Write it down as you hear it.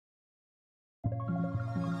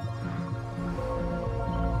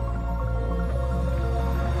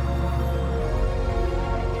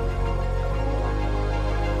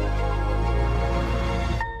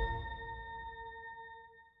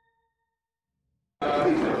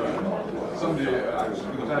1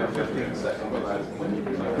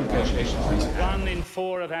 in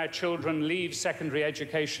 4 of our children leave secondary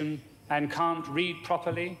education and can't read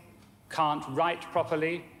properly, can't write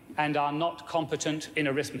properly, and are not competent in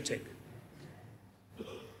arithmetic.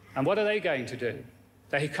 And what are they going to do?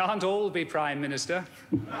 They can't all be Prime Minister.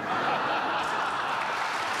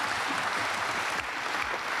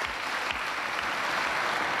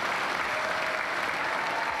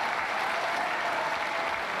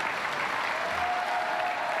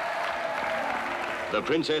 The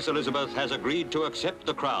Princess Elizabeth has agreed to accept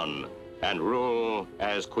the crown and rule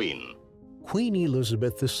as Queen. Queen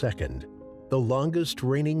Elizabeth II, the longest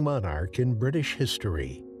reigning monarch in British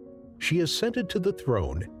history. She ascended to the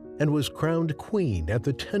throne and was crowned Queen at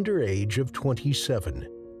the tender age of 27.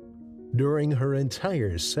 During her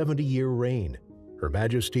entire 70-year reign, Her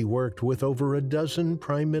Majesty worked with over a dozen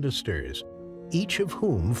prime ministers, each of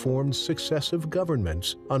whom formed successive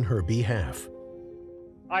governments on her behalf.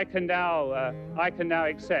 I can now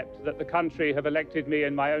accept that the country have elected me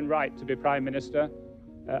in my own right to be Prime Minister.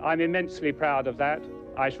 I'm immensely proud of that.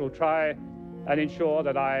 I shall try and ensure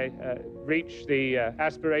that I reach the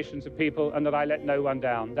aspirations of people and that I let no one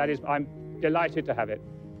down. That is, I'm delighted to have it.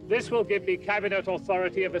 This will give me cabinet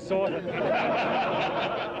authority of a sort.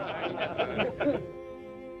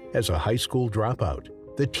 As a high school dropout,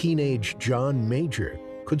 the teenage John Major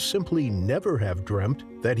could simply never have dreamt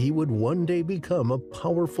that he would one day become a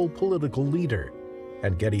powerful political leader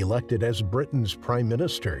and get elected as Britain's Prime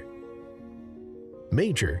Minister.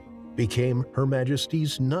 Major became Her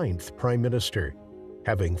Majesty's 9th Prime Minister,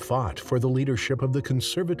 having fought for the leadership of the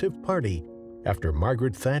Conservative Party after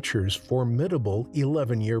Margaret Thatcher's formidable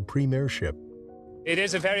 11-year premiership. It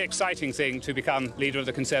is a very exciting thing to become leader of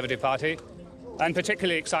the Conservative Party, and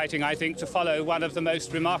particularly exciting, I think, to follow one of the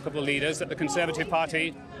most remarkable leaders that the Conservative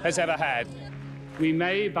Party has ever had. We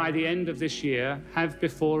may, by the end of this year, have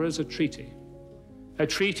before us a treaty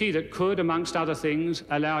that could, amongst other things,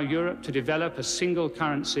 allow Europe to develop a single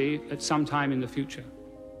currency at some time in the future.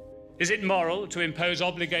 Is it moral to impose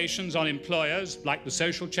obligations on employers, like the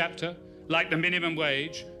social chapter, like the minimum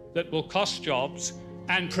wage, that will cost jobs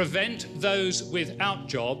and prevent those without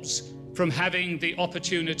jobs from having the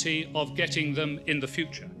opportunity of getting them in the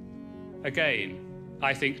future? Again,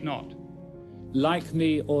 I think not. Like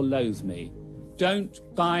me or loathe me, don't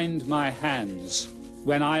bind my hands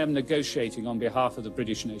when I am negotiating on behalf of the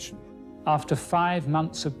British nation. After 5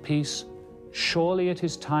 months of peace, surely it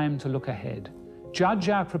is time to look ahead. Judge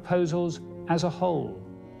our proposals as a whole.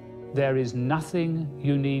 There is nothing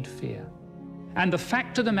you need fear. And the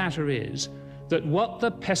fact of the matter is that what the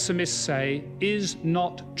pessimists say is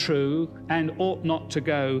not true and ought not to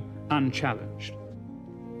go unchallenged.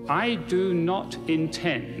 I do not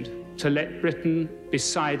intend to let Britain be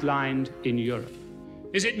sidelined in Europe.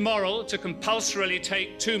 Is it moral to compulsorily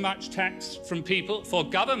take too much tax from people for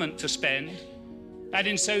government to spend, and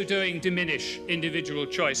in so doing diminish individual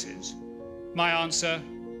choices? My answer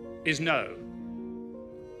is no.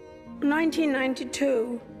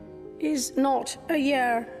 1992 is not a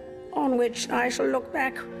year on which I shall look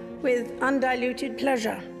back with undiluted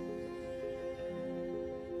pleasure.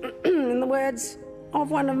 In the words of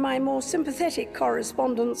one of my more sympathetic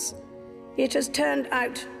correspondents, it has turned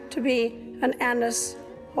out to be an annus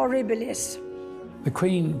horribilis. The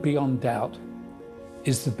Queen, beyond doubt,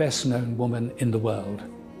 is the best-known woman in the world.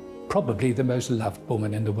 Probably the most loved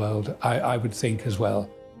woman in the world, I would think as well.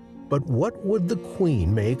 But what would the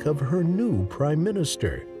Queen make of her new Prime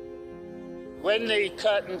Minister? When the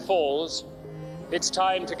curtain falls, it's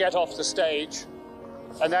time to get off the stage,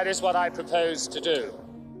 and that is what I propose to do.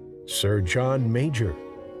 Sir John Major,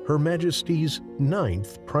 Her Majesty's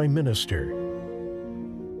 9th Prime Minister.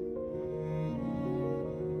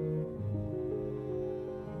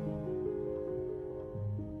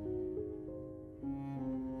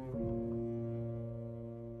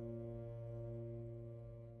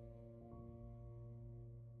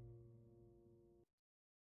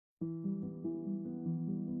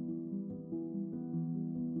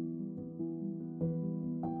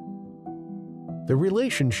 The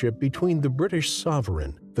relationship between the British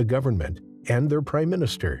sovereign, the government, and their Prime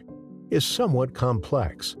Minister is somewhat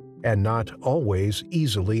complex and not always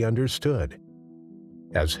easily understood.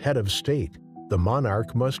 As head of state, the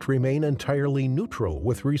monarch must remain entirely neutral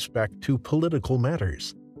with respect to political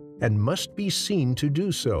matters, and must be seen to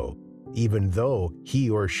do so, even though he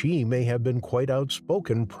or she may have been quite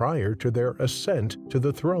outspoken prior to their ascent to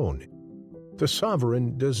the throne. The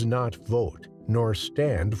sovereign does not vote nor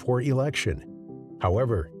stand for election.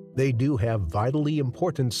 However, they do have vitally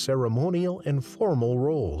important ceremonial and formal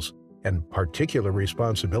roles, and particular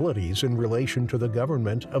responsibilities in relation to the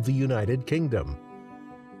government of the United Kingdom.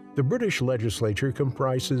 The British legislature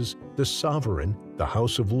comprises the Sovereign, the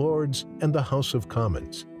House of Lords, and the House of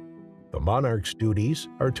Commons. The monarch's duties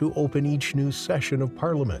are to open each new session of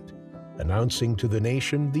Parliament, announcing to the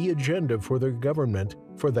nation the agenda for their government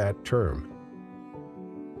for that term.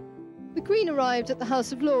 The Queen arrived at the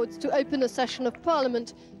House of Lords to open a session of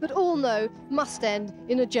Parliament that all know must end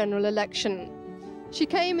in a general election. She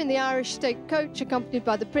came in the Irish state coach accompanied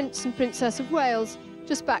by the Prince and Princess of Wales,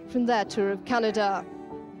 just back from their tour of Canada.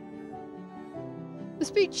 The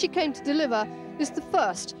speech she came to deliver is the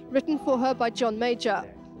first written for her by John Major.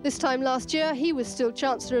 This time last year, he was still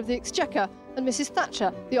Chancellor of the Exchequer and Mrs.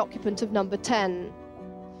 Thatcher, the occupant of number 10.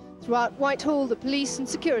 Throughout Whitehall, the police and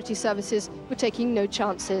security services were taking no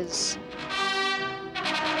chances.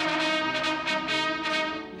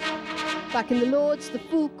 Back in the Lords, the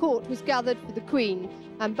full court was gathered for the Queen.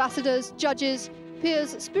 Ambassadors, judges,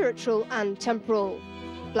 peers spiritual and temporal.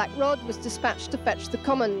 Black Rod was dispatched to fetch the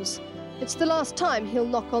Commons. It's the last time he'll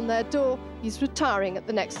knock on their door. He's retiring at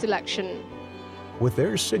the next election. With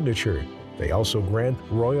their signature, they also grant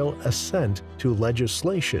royal assent to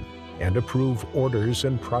legislation and approve orders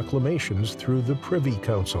and proclamations through the Privy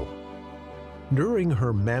Council. During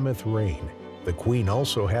her mammoth reign, the Queen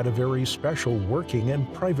also had a very special working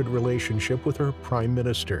and private relationship with her prime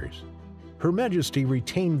ministers. Her Majesty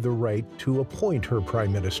retained the right to appoint her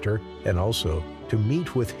prime minister and also to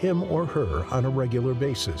meet with him or her on a regular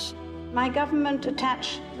basis. My government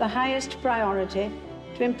attach the highest priority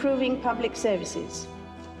to improving public services.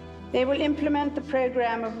 They will implement the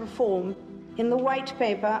programme of reform in the White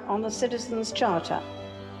Paper on the Citizens' Charter,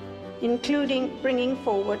 including bringing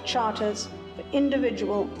forward charters for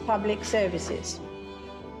individual public services.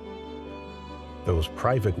 Those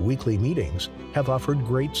private weekly meetings have offered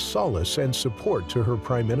great solace and support to her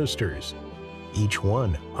prime ministers, each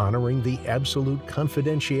one honoring the absolute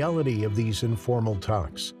confidentiality of these informal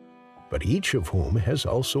talks, but each of whom has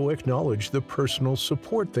also acknowledged the personal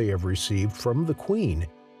support they have received from the Queen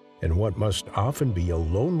in what must often be a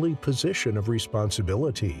lonely position of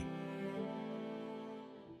responsibility.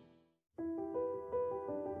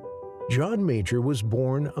 John Major was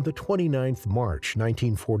born on the 29th March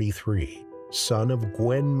 1943, son of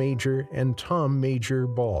Gwen Major and Tom Major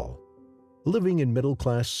Ball. Living in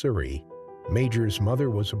middle-class Surrey, Major's mother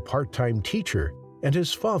was a part-time teacher and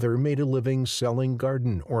his father made a living selling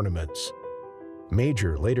garden ornaments.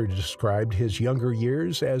 Major later described his younger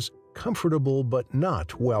years as comfortable but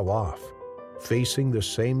not well off, facing the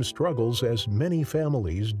same struggles as many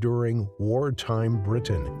families during wartime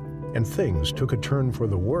Britain, and things took a turn for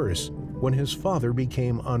the worse when his father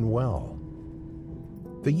became unwell.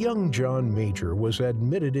 The young John Major was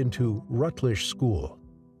admitted into Rutlish School,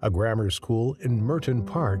 a grammar school in Merton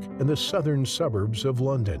Park in the southern suburbs of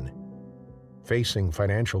London. Facing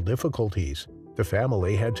financial difficulties, the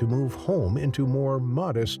family had to move home into more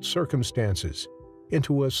modest circumstances,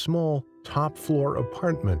 into a small top-floor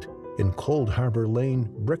apartment in Cold Harbour Lane,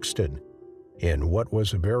 Brixton, in what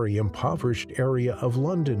was a very impoverished area of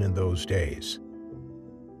London in those days.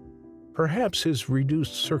 Perhaps his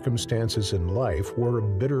reduced circumstances in life were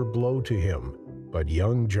a bitter blow to him, but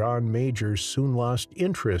young John Major soon lost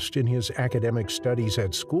interest in his academic studies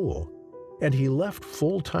at school, and he left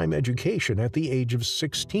full-time education at the age of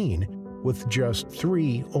 16 with just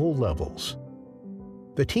 3 O-levels.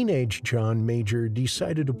 The teenage John Major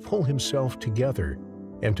decided to pull himself together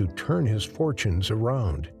and to turn his fortunes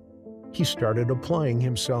around. He started applying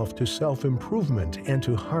himself to self-improvement and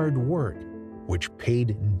to hard work, which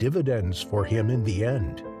paid dividends for him in the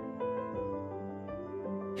end.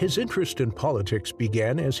 His interest in politics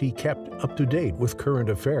began as he kept up to date with current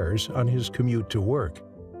affairs on his commute to work.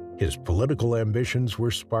 His political ambitions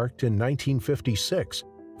were sparked in 1956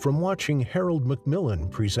 from watching Harold Macmillan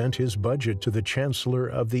present his budget to the Chancellor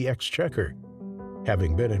of the Exchequer,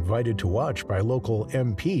 having been invited to watch by local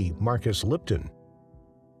MP Marcus Lipton.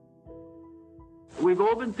 We've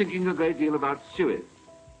all been thinking a great deal about Suez.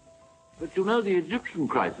 But you know, the Egyptian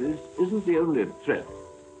crisis isn't the only threat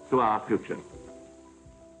to our future.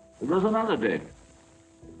 There's another danger.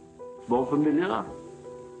 It's more familiar,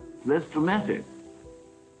 less dramatic,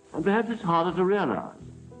 and perhaps it's harder to realize.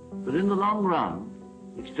 But in the long run,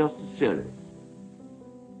 it's just as serious.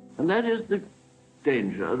 And that is the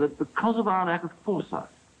danger that because of our lack of foresight,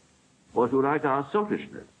 or if you like, our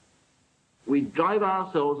selfishness, we drive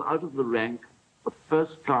ourselves out of the rank of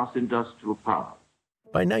first-class industrial power.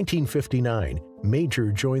 By 1959,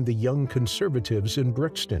 Major joined the Young Conservatives in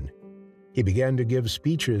Brixton. He began to give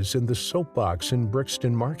speeches in the Soapbox in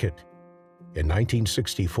Brixton Market. In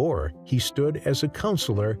 1964, he stood as a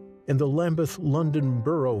councillor in the Lambeth-London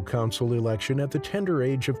Borough Council election at the tender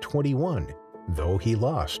age of 21, though he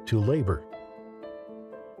lost to Labour.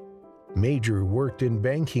 Major worked in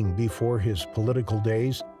banking before his political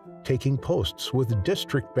days, taking posts with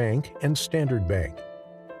District Bank and Standard Bank.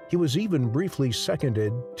 He was even briefly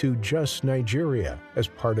seconded to Just Nigeria as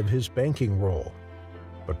part of his banking role.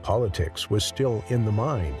 But politics was still in the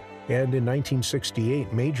mind, and in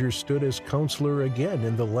 1968 Major stood as councillor again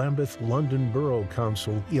in the Lambeth-London Borough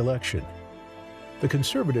Council election. The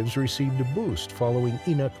Conservatives received a boost following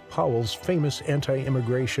Enoch Powell's famous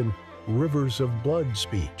anti-immigration Rivers of Blood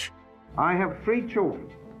speech. I have 3 children.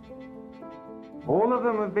 All of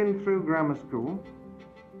them have been through grammar school,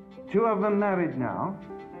 2 of them married now,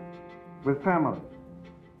 with families.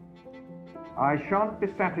 I shan't be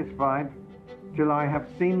satisfied till I have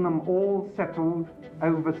seen them all settled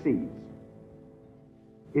overseas.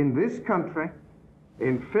 In this country,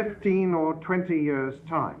 in 15 or 20 years'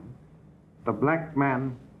 time, the black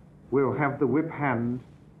man will have the whip hand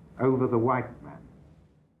over the white man.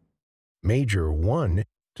 Major won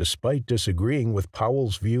despite disagreeing with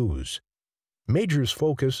Powell's views. Major's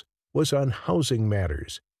focus was on housing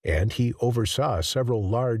matters, and he oversaw several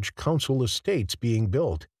large council estates being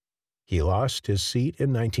built. He lost his seat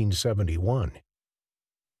in 1971.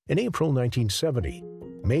 In April 1970,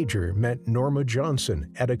 Major met Norma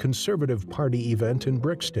Johnson at a Conservative Party event in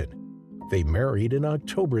Brixton. They married in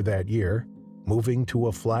October that year, moving to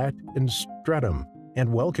a flat in Streatham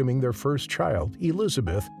and welcoming their first child,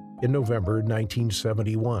 Elizabeth, in November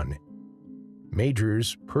 1971.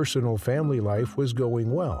 Major's personal family life was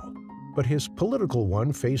going well, but his political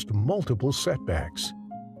one faced multiple setbacks.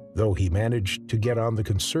 Though he managed to get on the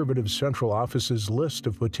Conservative Central Office's list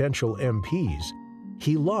of potential MPs,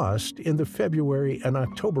 he lost in the February and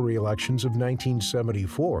October elections of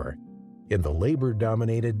 1974 in the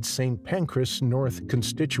Labour-dominated St. Pancras North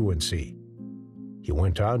constituency. He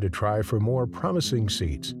went on to try for more promising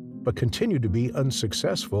seats, but continued to be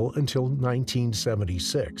unsuccessful until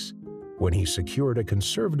 1976, when he secured a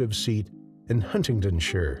Conservative seat in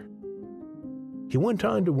Huntingdonshire. He went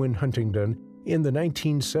on to win Huntingdon in the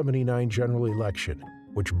 1979 general election,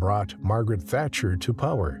 which brought Margaret Thatcher to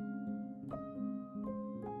power.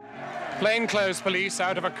 Plainclothes police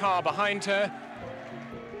out of a car behind her,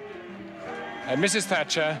 and Mrs.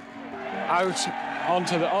 Thatcher out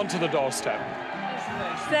onto the doorstep.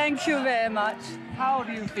 Thank you very much. How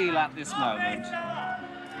do you feel at this moment?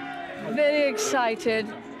 Very excited,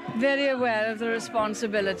 very aware of the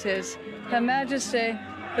responsibilities. Her Majesty,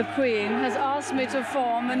 the Queen, has asked me to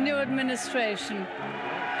form a new administration,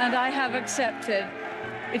 and I have accepted.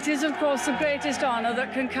 It is, of course, the greatest honor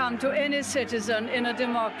that can come to any citizen in a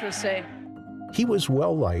democracy. He was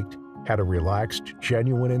well-liked, had a relaxed,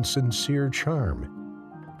 genuine, and sincere charm.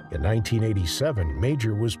 In 1987,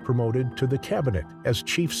 Major was promoted to the cabinet as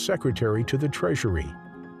Chief Secretary to the Treasury.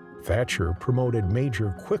 Thatcher promoted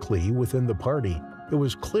Major quickly within the party. It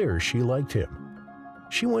was clear she liked him.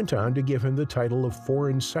 She went on to give him the title of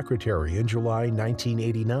Foreign Secretary in July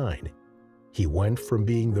 1989. He went from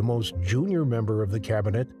being the most junior member of the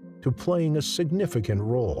cabinet to playing a significant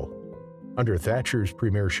role. Under Thatcher's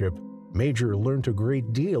premiership, Major learned a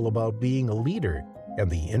great deal about being a leader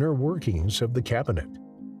and the inner workings of the cabinet.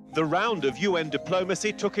 The round of UN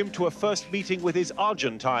diplomacy took him to a first meeting with his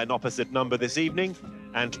Argentine opposite number this evening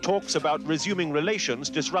and talks about resuming relations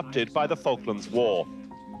disrupted by the Falklands War.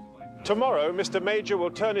 Tomorrow, Mr. Major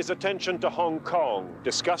will turn his attention to Hong Kong,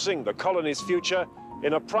 discussing the colony's future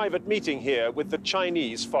in a private meeting here with the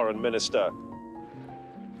Chinese Foreign Minister.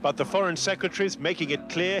 But the Foreign Secretary's making it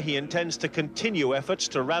clear he intends to continue efforts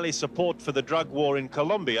to rally support for the drug war in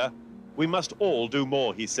Colombia. We must all do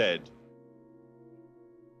more, he said.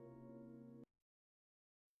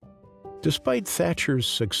 Despite Thatcher's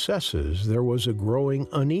successes, there was a growing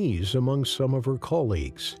unease among some of her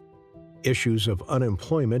colleagues. Issues of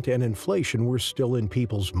unemployment and inflation were still in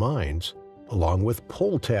people's minds, along with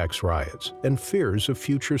poll tax riots and fears of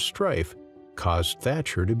future strife, caused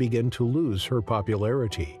Thatcher to begin to lose her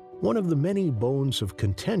popularity. One of the many bones of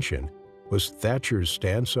contention was Thatcher's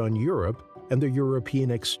stance on Europe and the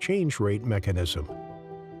European exchange rate mechanism.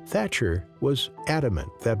 Thatcher was adamant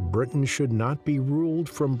that Britain should not be ruled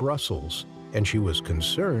from Brussels, and she was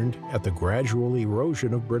concerned at the gradual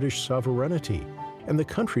erosion of British sovereignty and the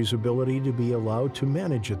country's ability to be allowed to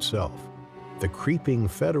manage itself. The creeping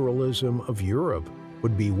federalism of Europe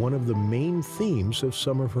would be one of the main themes of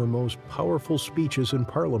some of her most powerful speeches in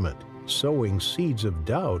Parliament, sowing seeds of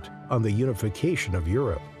doubt on the unification of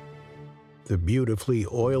Europe. The beautifully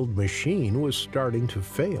oiled machine was starting to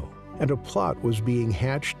fail, and a plot was being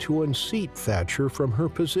hatched to unseat Thatcher from her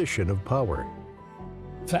position of power.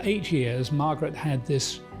 For 8 years, Margaret had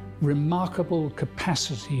this remarkable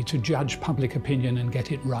capacity to judge public opinion and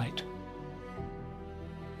get it right.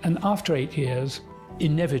 And after 8 years,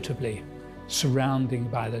 inevitably, surrounding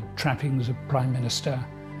by the trappings of Prime Minister,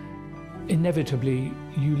 inevitably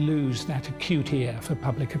you lose that acute ear for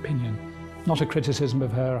public opinion. Not a criticism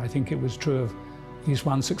of her, I think it was true of at least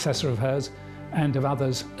one successor of hers and of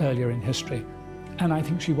others earlier in history. And I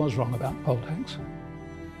think she was wrong about poll tax.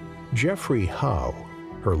 Geoffrey Howe,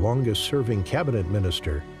 her longest-serving cabinet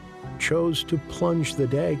minister, chose to plunge the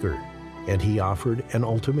dagger, and he offered an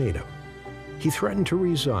ultimatum. He threatened to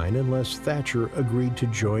resign unless Thatcher agreed to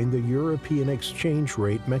join the European exchange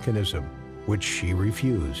rate mechanism, which she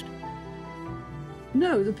refused.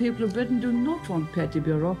 No, the people of Britain do not want petty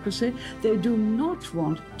bureaucracy. They do not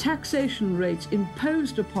want taxation rates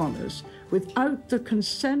imposed upon us without the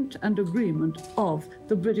consent and agreement of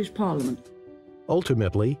the British Parliament.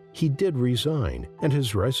 Ultimately, he did resign, and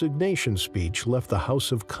his resignation speech left the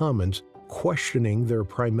House of Commons questioning their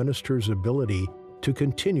Prime Minister's ability to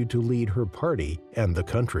continue to lead her party and the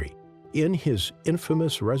country. In his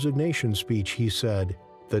infamous resignation speech, he said,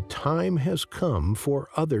 "The time has come for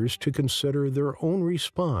others to consider their own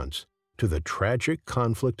response to the tragic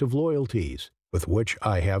conflict of loyalties with which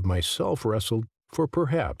I have myself wrestled for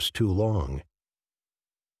perhaps too long."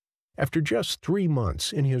 After just 3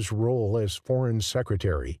 months in his role as Foreign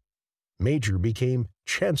Secretary, Major became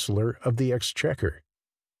Chancellor of the Exchequer.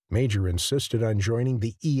 Major insisted on joining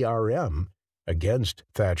the ERM against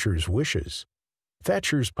Thatcher's wishes.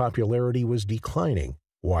 Thatcher's popularity was declining,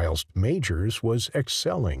 whilst Major's was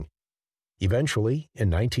excelling. Eventually, in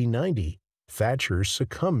 1990, Thatcher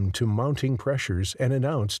succumbed to mounting pressures and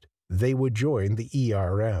announced they would join the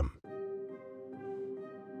ERM.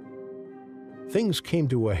 Things came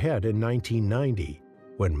to a head in 1990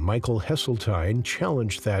 when Michael Heseltine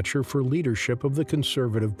challenged Thatcher for leadership of the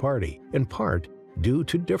Conservative Party, in part due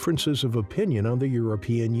to differences of opinion on the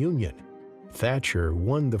European Union. Thatcher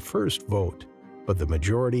won the first vote, but the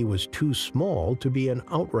majority was too small to be an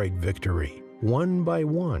outright victory. One by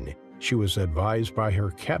one, she was advised by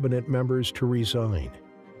her cabinet members to resign.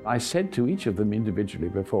 I said to each of them individually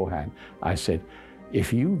beforehand, I said,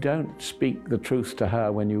 if you don't speak the truth to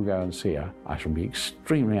her when you go and see her, I shall be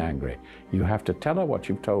extremely angry. You have to tell her what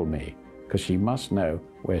you've told me, because she must know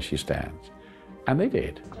where she stands. And they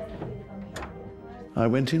did. I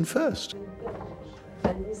went in first.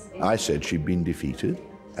 I said she'd been defeated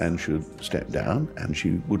and should step down, and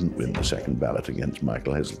she wouldn't win the second ballot against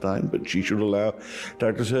Michael Heseltine, but she should allow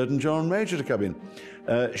Douglas Hurd and John Major to come in.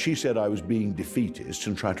 She said I was being defeatist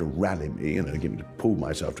and tried to rally me, get me to pull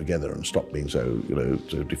myself together and stop being so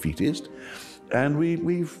defeatist. And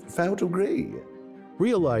we've failed to agree.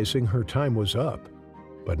 Realizing her time was up,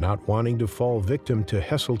 but not wanting to fall victim to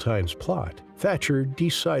Heseltine's plot, Thatcher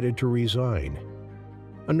decided to resign.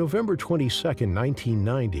 On November 22,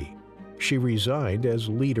 1990, she resigned as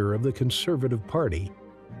leader of the Conservative Party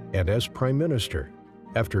and as Prime Minister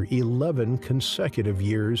after 11 consecutive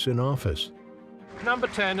years in office. Number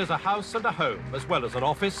 10 is a house and a home, as well as an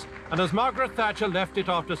office, and as Margaret Thatcher left it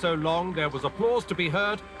after so long, there was applause to be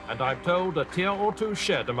heard, and I'm told a tear or two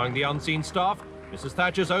shed among the unseen staff. Mrs.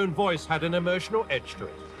 Thatcher's own voice had an emotional edge to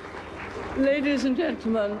it. Ladies and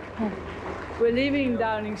gentlemen, we're leaving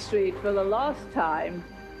Downing Street for the last time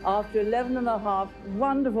after 11.5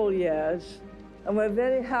 wonderful years, and we're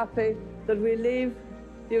very happy that we leave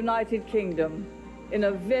the United Kingdom in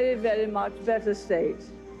a very, very much better state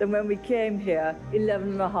than when we came here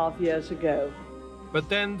 11.5 years ago. But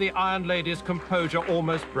then the Iron Lady's composure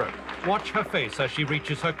almost broke. Watch her face as she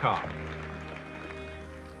reaches her car.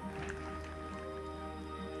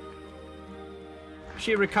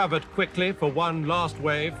 She recovered quickly for one last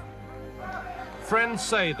wave. Friends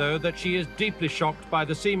say, though, that she is deeply shocked by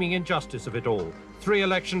the seeming injustice of it all. 3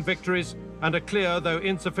 election victories and a clear, though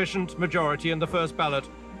insufficient, majority in the first ballot,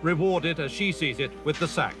 rewarded, as she sees it, with the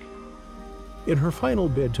sack. In her final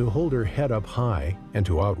bid to hold her head up high and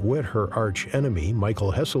to outwit her arch-enemy,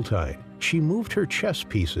 Michael Heseltine, she moved her chess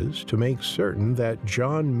pieces to make certain that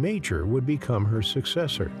John Major would become her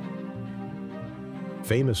successor.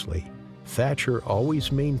 Famously, Thatcher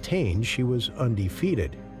always maintained she was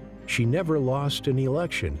undefeated. She never lost an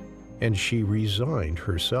election, and she resigned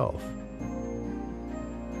herself.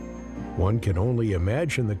 One can only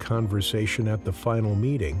imagine the conversation at the final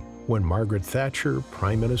meeting when Margaret Thatcher,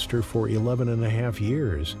 Prime Minister for 11.5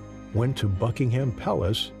 years, went to Buckingham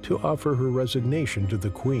Palace to offer her resignation to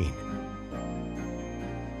the Queen.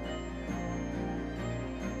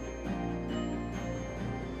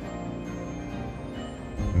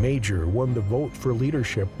 Major won the vote for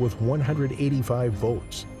leadership with 185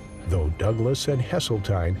 votes. Though Douglas and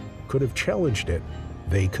Heseltine could have challenged it,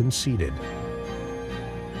 they conceded.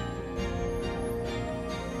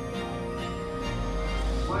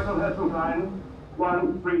 Michael Heseltine,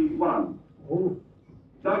 131.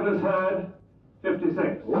 Douglas Hurd,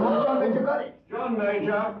 56. John Major got it. John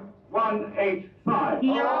Major, 185.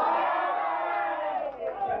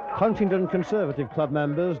 Huntingdon Conservative Club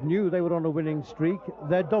members knew they were on a winning streak.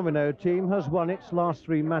 Their domino team has won its last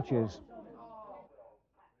 3 matches.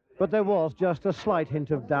 But there was just a slight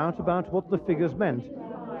hint of doubt about what the figures meant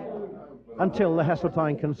until the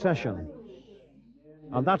Heseltine concession.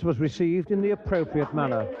 And that was received in the appropriate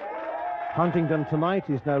manner. Huntingdon tonight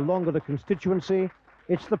is no longer the constituency,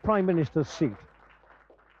 it's the Prime Minister's seat.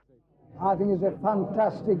 I think he's a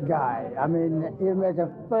fantastic guy. I mean, he'll make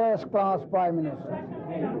a first-class Prime Minister.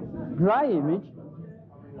 Grey image?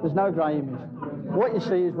 There's no grey image. What you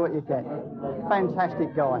see is what you get.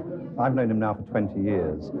 Fantastic guy. I've known him now for 20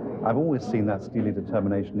 years. I've always seen that steely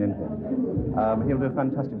determination in him. He'll do a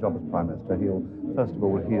fantastic job as Prime Minister. He'll, first of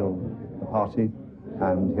all, heal the party,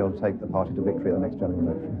 and he'll take the party to victory at the next general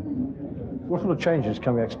election. What sort of changes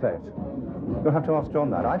can we expect? You'll have to ask John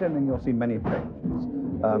that. I don't think you'll see many changes.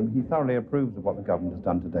 He thoroughly approves of what the government has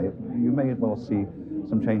done today. You may as well see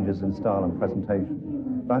some changes in style and presentation.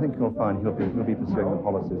 But I think you'll find he'll be pursuing the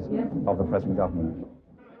policies of the present government.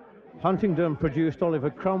 Huntingdon produced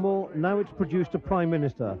Oliver Cromwell, now it's produced a Prime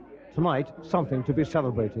Minister. Tonight, something to be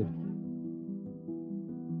celebrated.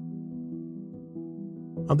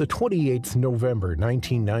 On the 28th November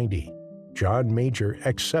 1990, John Major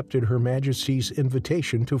accepted Her Majesty's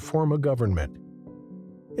invitation to form a government.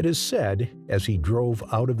 It is said, as he drove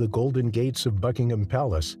out of the golden gates of Buckingham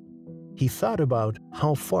Palace, he thought about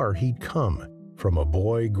how far he'd come, from a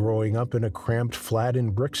boy growing up in a cramped flat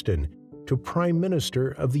in Brixton to Prime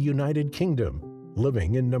Minister of the United Kingdom,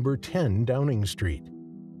 living in number 10 Downing Street.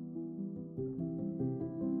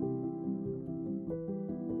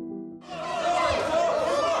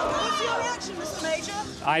 What's your reaction, Mr. Major?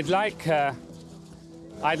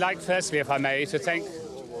 I'd like firstly, if I may, to thank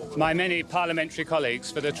my many parliamentary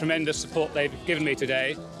colleagues for the tremendous support they've given me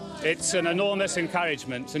today. It's an enormous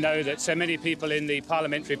encouragement to know that so many people in the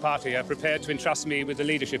parliamentary party are prepared to entrust me with the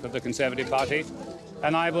leadership of the Conservative Party,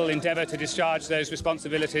 and I will endeavour to discharge those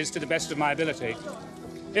responsibilities to the best of my ability.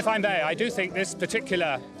 If I may, I do think this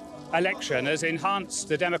particular election has enhanced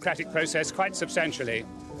the democratic process quite substantially.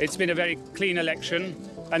 It's been a very clean election,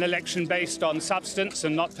 an election based on substance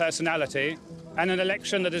and not personality, and an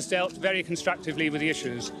election that has dealt very constructively with the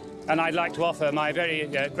issues. And I'd like to offer my very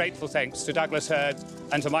grateful thanks to Douglas Hurd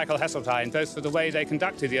and to Michael Heseltine, both for the way they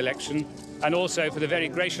conducted the election and also for the very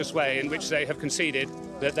gracious way in which they have conceded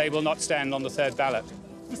that they will not stand on the 3rd ballot.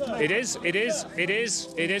 It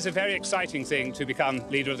is a very exciting thing to become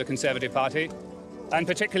leader of the Conservative Party, and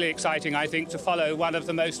particularly exciting, I think, to follow one of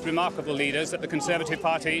the most remarkable leaders that the Conservative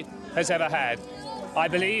Party has ever had. I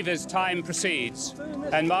believe as time proceeds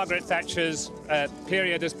and Margaret Thatcher's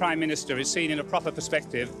period as Prime Minister is seen in a proper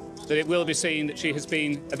perspective, that it will be seen that she has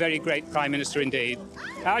been a very great Prime Minister indeed.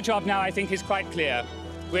 Our job now, I think, is quite clear.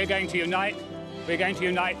 We're going to unite. We're going to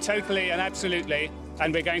unite totally and absolutely,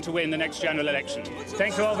 and we're going to win the next general election.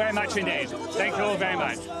 Thank you all very much indeed. Thank you all very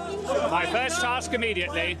much. My first task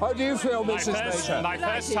immediately... How do you feel, Mrs. Major? My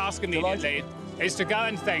first task immediately is to go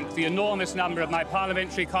and thank the enormous number of my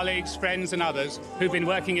parliamentary colleagues, friends and others who've been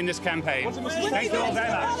working in this campaign. Thank you all very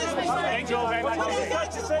much. Thank you all very much.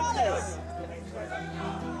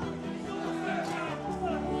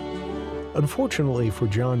 Unfortunately for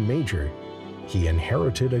John Major, he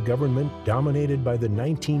inherited a government dominated by the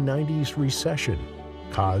 1990s recession,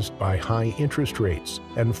 caused by high interest rates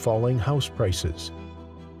and falling house prices.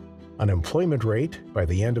 Unemployment rate by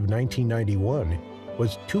the end of 1991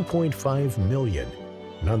 was 2.5 million.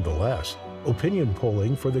 Nonetheless, opinion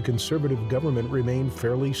polling for the Conservative government remained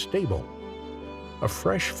fairly stable. A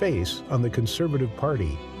fresh face on the Conservative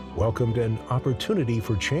Party welcomed an opportunity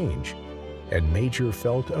for change, and Major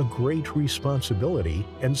felt a great responsibility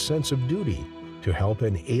and sense of duty to help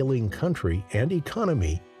an ailing country and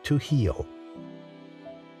economy to heal.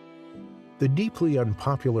 The deeply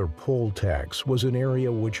unpopular poll tax was an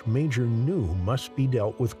area which Major knew must be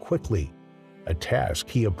dealt with quickly, a task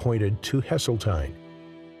he appointed to Heseltine.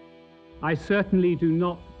 I certainly do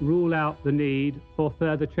not rule out the need for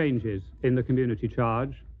further changes in the community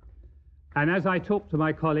charge. And as I talk to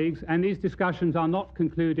my colleagues, and these discussions are not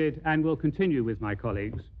concluded and will continue with my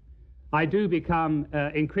colleagues, I do become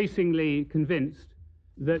increasingly convinced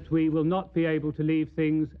that we will not be able to leave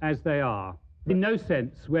things as they are. In no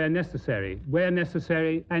sense, where necessary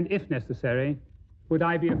and if necessary, would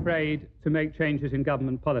I be afraid to make changes in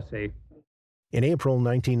government policy. In April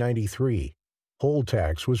 1993, poll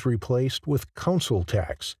tax was replaced with council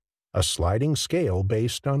tax, a sliding scale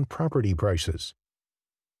based on property prices.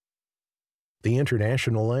 The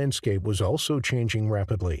international landscape was also changing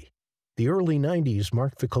rapidly. The early 90s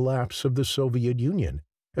marked the collapse of the Soviet Union,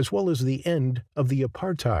 as well as the end of the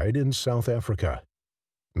apartheid in South Africa.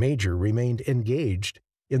 Major remained engaged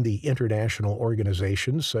in the international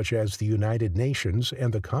organizations such as the United Nations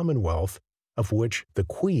and the Commonwealth, of which the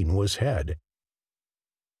Queen was head.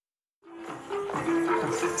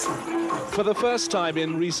 For the first time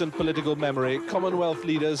in recent political memory, Commonwealth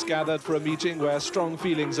leaders gathered for a meeting where strong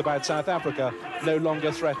feelings about South Africa no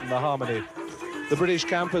longer threaten the harmony. The British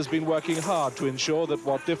camp has been working hard to ensure that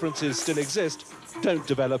what differences still exist don't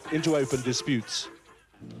develop into open disputes.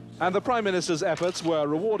 And the Prime Minister's efforts were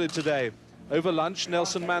rewarded today. Over lunch,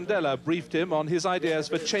 Nelson Mandela briefed him on his ideas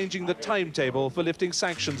for changing the timetable for lifting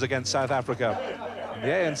sanctions against South Africa. The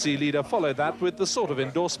ANC leader followed that with the sort of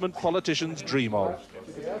endorsement politicians dream of.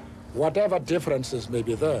 Whatever differences may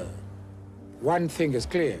be there, one thing is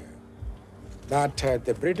clear, that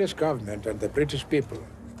the British government and the British people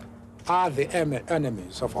are the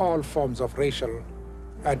enemies of all forms of racial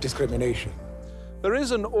discrimination. There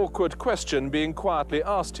is an awkward question being quietly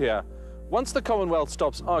asked here. Once the Commonwealth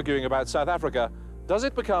stops arguing about South Africa, does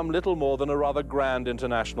it become little more than a rather grand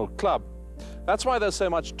international club? That's why there's so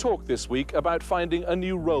much talk this week about finding a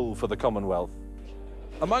new role for the Commonwealth.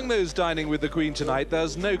 Among those dining with the Queen tonight,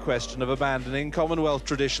 there's no question of abandoning Commonwealth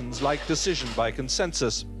traditions like decision by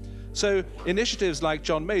consensus. So initiatives like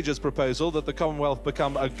John Major's proposal that the Commonwealth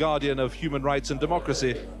become a guardian of human rights and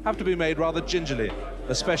democracy have to be made rather gingerly,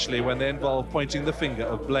 especially when they involve pointing the finger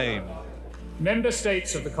of blame. Member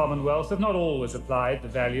states of the Commonwealth have not always applied the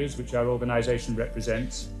values which our organisation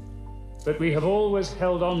represents, but we have always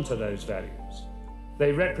held on to those values.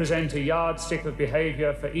 They represent a yardstick of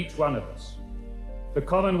behaviour for each one of us. The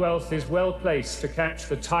Commonwealth is well placed to catch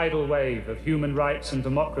the tidal wave of human rights and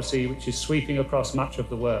democracy which is sweeping across much of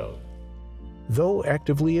the world. Though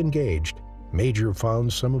actively engaged, Major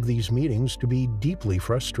found some of these meetings to be deeply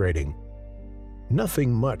frustrating.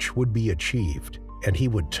 Nothing much would be achieved, and he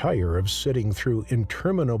would tire of sitting through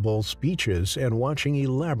interminable speeches and watching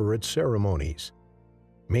elaborate ceremonies.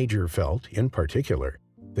 Major felt, in particular,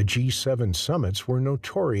 the G7 summits were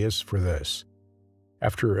notorious for this.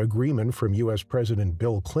 After agreement from U.S. President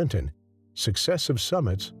Bill Clinton, successive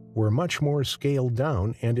summits were much more scaled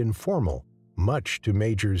down and informal, much to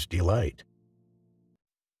Major's delight.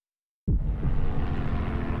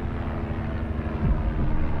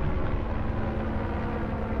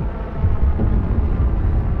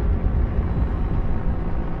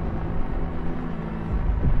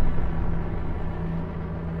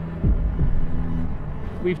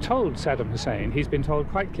 We've told Saddam Hussein, he's been told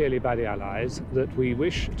quite clearly by the Allies, that we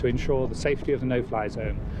wish to ensure the safety of the no-fly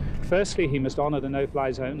zone. Firstly, he must honour the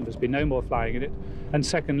no-fly zone, there must be no more flying in it, and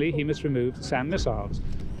secondly, he must remove the SAM missiles.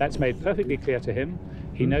 That's made perfectly clear to him.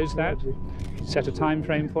 He knows that. He set a time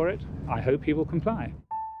frame for it. I hope he will comply.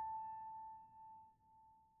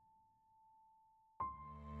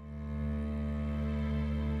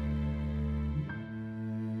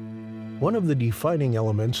 One of the defining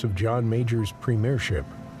elements of John Major's premiership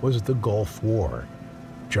was the Gulf War.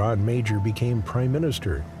 John Major became Prime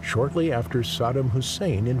Minister shortly after Saddam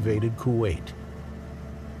Hussein invaded Kuwait.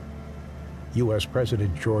 U.S.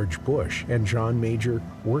 President George Bush and John Major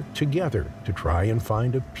worked together to try and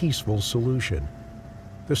find a peaceful solution.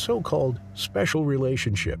 The so-called special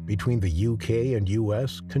relationship between the UK and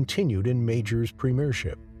US continued in Major's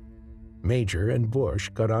premiership. Major and Bush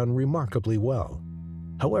got on remarkably well.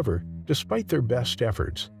 However, despite their best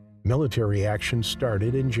efforts, military action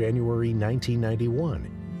started in January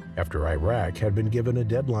 1991, after Iraq had been given a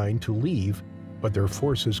deadline to leave, but their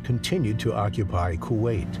forces continued to occupy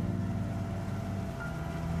Kuwait.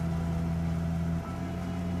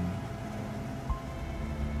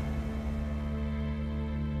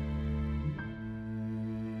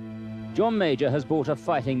 John Major has brought a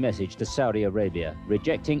fighting message to Saudi Arabia,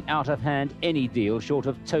 rejecting out of hand any deal short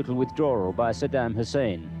of total withdrawal by Saddam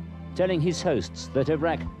Hussein, telling his hosts that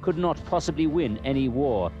Iraq could not possibly win any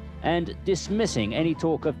war, and dismissing any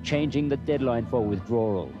talk of changing the deadline for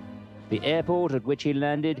withdrawal. The airport at which he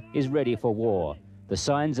landed is ready for war. The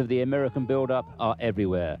signs of the American build-up are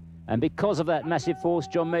everywhere. And because of that massive force,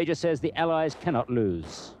 John Major says the Allies cannot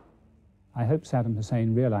lose. I hope Saddam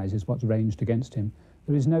Hussein realizes what's ranged against him.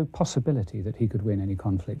 There is no possibility that he could win any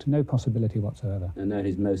conflict, no possibility whatsoever. And that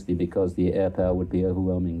is mostly because the air power would be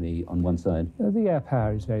overwhelmingly on one side. The air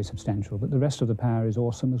power is very substantial, but the rest of the power is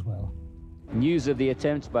awesome as well. News of the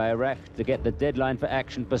attempt by Iraq to get the deadline for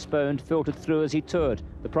action postponed filtered through as he toured.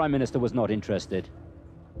 The Prime Minister was not interested.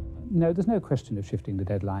 No, there's no question of shifting the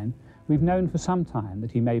deadline. We've known for some time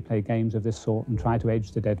that he may play games of this sort and try to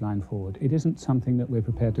edge the deadline forward. It isn't something that we're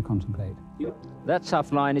prepared to contemplate. That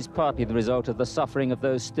tough line is partly the result of the suffering of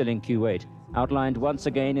those still in Kuwait, outlined once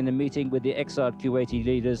again in a meeting with the exiled Kuwaiti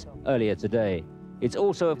leaders earlier today. It's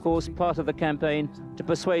also, of course, part of the campaign to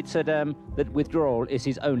persuade Saddam that withdrawal is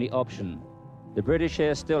his only option. The British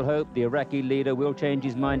here still hope the Iraqi leader will change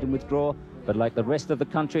his mind and withdraw, but like the rest of the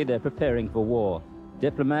country, they're preparing for war.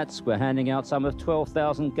 Diplomats were handing out some of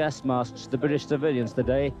 12,000 gas masks to British civilians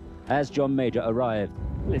today as John Major arrived.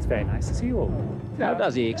 Well, it's very nice to see you all. How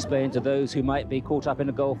does he explain to those who might be caught up in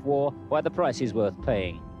a Gulf War why the price is worth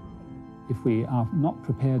paying? If we are not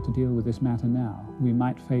prepared to deal with this matter now, we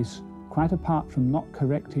might face, quite apart from not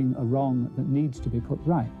correcting a wrong that needs to be put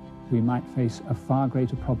right, we might face a far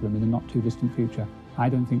greater problem in the not-too-distant future. I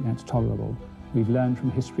don't think that's tolerable. We've learned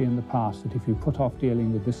from history in the past that if you put off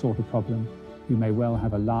dealing with this sort of problem, you may well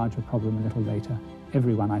have a larger problem a little later.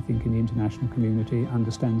 Everyone, I think, in the international community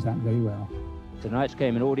understands that very well. Tonight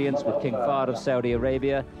came an audience with King Fahd of Saudi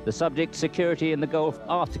Arabia. The subject, security in the Gulf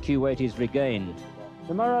after Kuwait is regained.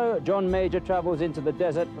 Tomorrow, John Major travels into the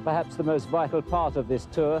desert for perhaps the most vital part of this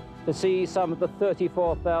tour, to see some of the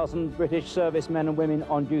 34,000 British servicemen and women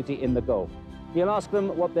on duty in the Gulf. He'll ask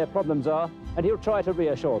them what their problems are, and he'll try to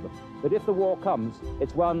reassure them that if the war comes,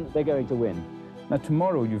 it's one they're going to win. Now,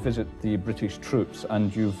 tomorrow you visit the British troops,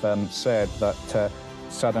 and you've said that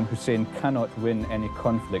Saddam Hussein cannot win any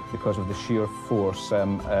conflict because of the sheer force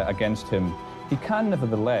against him. He can,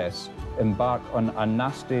 nevertheless, embark on a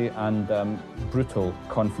nasty and brutal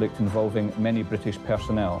conflict involving many British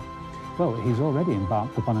personnel. Well, he's already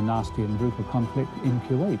embarked upon a nasty and brutal conflict in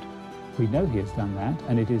Kuwait. We know he has done that,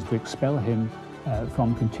 and it is to expel him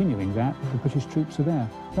from continuing that the British troops are there.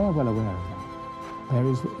 They are well aware of that. There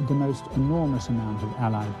is the most enormous amount of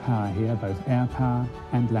Allied power here, both air power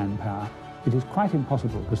and land power. It is quite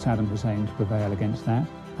impossible for Saddam Hussein to prevail against that,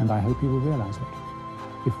 and I hope he will realise it.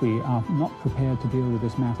 If we are not prepared to deal with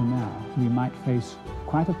this matter now, we might face,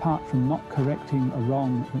 quite apart from not correcting a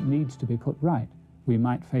wrong that needs to be put right, we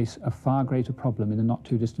might face a far greater problem in the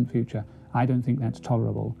not-too-distant future. I don't think that's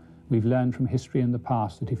tolerable. We've learned from history in the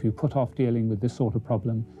past that if you put off dealing with this sort of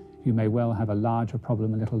problem, you may well have a larger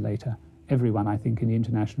problem a little later. Everyone, I think, in the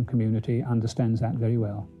international community understands that very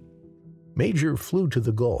well. Major flew to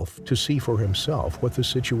the Gulf to see for himself what the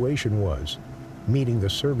situation was. Meeting the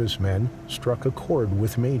servicemen struck a chord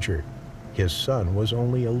with Major. His son was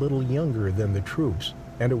only a little younger than the troops,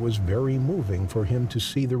 and it was very moving for him to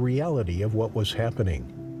see the reality of what was happening.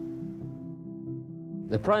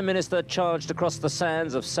 The Prime Minister charged across the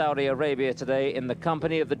sands of Saudi Arabia today in the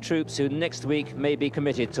company of the troops who next week may be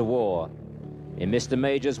committed to war. In Mr.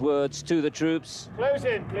 Major's words to the troops, "Close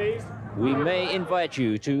in, please. We may invite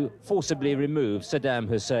you to forcibly remove Saddam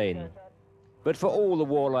Hussein. But for all the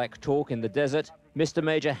warlike talk in the desert, Mr.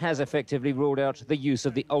 Major has effectively ruled out the use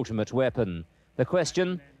of the ultimate weapon. The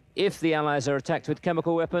question, if the Allies are attacked with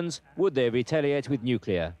chemical weapons, would they retaliate with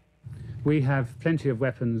nuclear? We have plenty of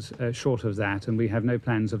weapons short of that, and we have no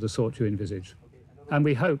plans of the sort you envisage. And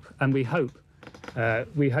we hope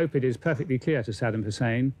it is perfectly clear to Saddam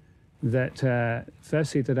Hussein that,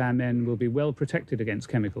 firstly, that our men will be well protected against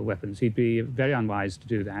chemical weapons. He'd be very unwise to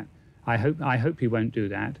do that. I hope he won't do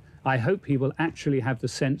that. I hope he will actually have the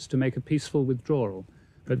sense to make a peaceful withdrawal.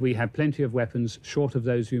 But we have plenty of weapons short of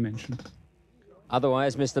those you mentioned.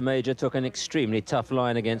 Otherwise, Mr. Major took an extremely tough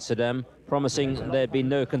line against Saddam, promising there'd be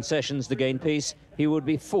no concessions to gain peace. He would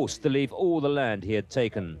be forced to leave all the land he had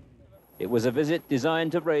taken. It was a visit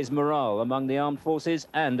designed to raise morale among the armed forces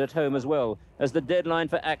and at home as well, as the deadline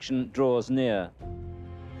for action draws near.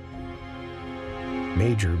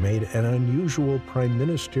 Major made an unusual prime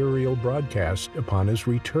ministerial broadcast upon his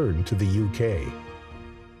return to the UK.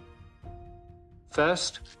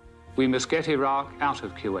 First, we must get Iraq out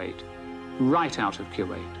of Kuwait, right out of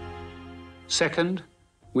Kuwait. Second,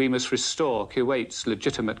 we must restore Kuwait's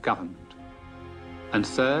legitimate government. And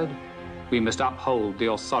third, we must uphold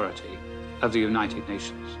the authority of the United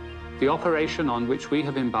Nations. The operation on which we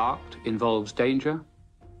have embarked involves danger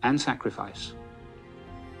and sacrifice.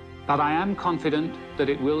 But I am confident that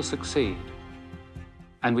it will succeed.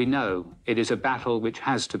 And we know it is a battle which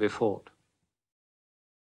has to be fought.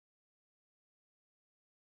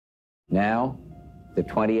 Now, the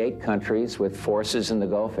 28 countries with forces in the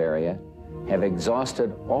Gulf area have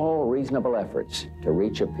exhausted all reasonable efforts to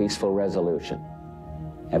reach a peaceful resolution,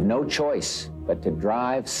 have no choice but to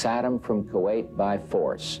drive Saddam from Kuwait by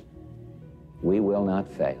force. We will not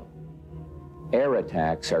fail. Air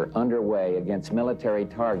attacks are underway against military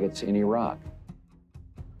targets in Iraq.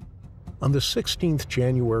 On the 16th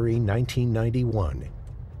January 1991,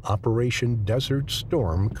 Operation Desert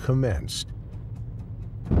Storm commenced.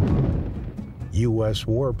 U.S.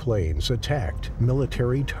 warplanes attacked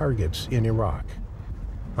military targets in Iraq.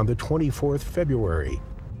 On the 24th February,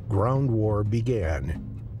 ground war began.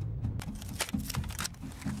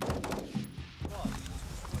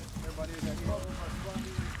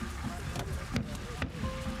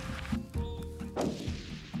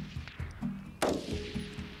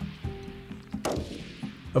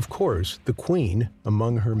 Of course, the Queen,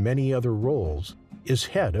 among her many other roles, is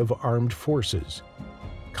head of armed forces.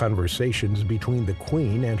 Conversations between the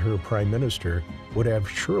Queen and her Prime Minister would have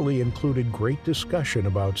surely included great discussion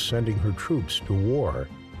about sending her troops to war.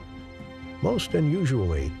 Most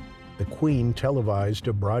unusually, the Queen televised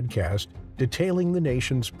a broadcast detailing the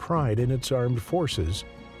nation's pride in its armed forces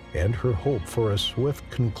and her hope for a swift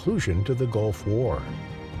conclusion to the Gulf War.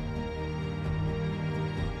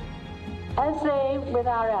 As they, with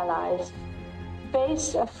our allies,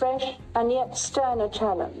 face a fresh and yet sterner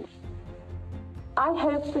challenge, I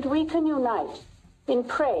hope that we can unite in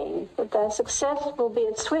praying that their success will be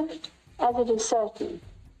as swift as it is certain,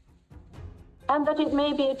 and that it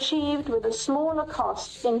may be achieved with as small a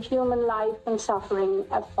cost in human life and suffering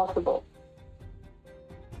as possible.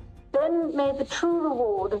 Then may the true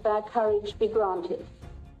reward of their courage be granted,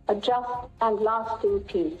 a just and lasting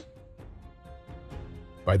peace.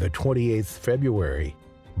 By the 28th February,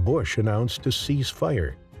 Bush announced a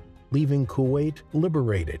ceasefire, leaving Kuwait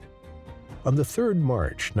liberated. On the 3rd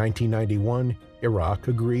March 1991, Iraq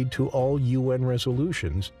agreed to all UN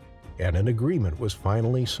resolutions, and an agreement was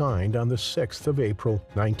finally signed on the 6th of April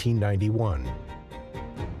 1991.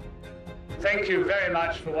 Thank you very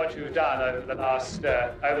much for what you've done over the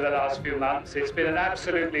last few months. It's been an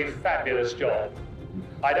absolutely fabulous job.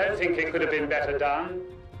 I don't think it could have been better done.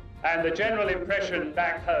 And the general impression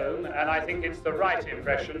back home, and I think it's the right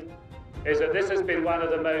impression, is that this has been one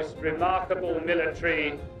of the most remarkable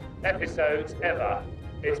military episodes ever.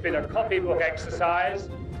 It's been a copybook exercise.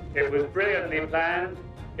 It was brilliantly planned.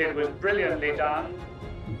 It was brilliantly done.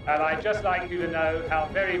 And I'd just like you to know how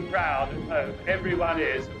very proud at home everyone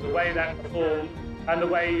is of the way that performed and the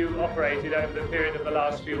way you operated over the period of the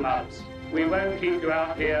last few months. We won't keep you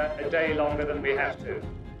out here a day longer than we have to.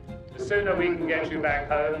 The sooner we can get you back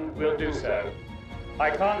home, we'll do so. I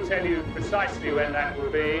can't tell you precisely when that will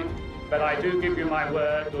be, but I do give you my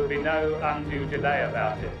word there will be no undue delay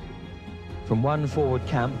about it. From one forward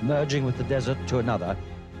camp merging with the desert to another,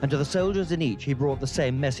 and to the soldiers in each he brought the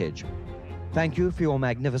same message. Thank you for your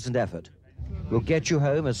magnificent effort. We'll get you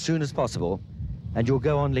home as soon as possible, and you'll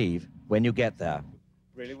go on leave when you get there.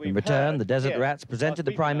 In return, the Desert Rats presented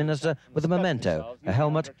the Prime Minister with a memento, a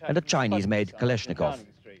helmet, and a Chinese-made Kalashnikov.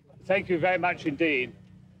 Thank you very much indeed.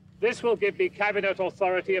 This will give me cabinet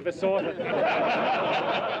authority of a sort.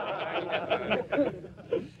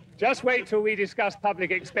 Just wait till we discuss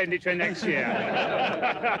public expenditure next year.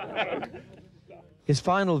 His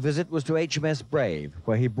final visit was to HMS Brave,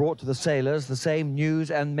 where he brought to the sailors the same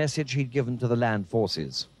news and message he'd given to the land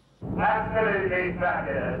forces. Absolutely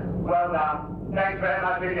fabulous. Well done. Thanks very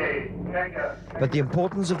much indeed. Thank you. But the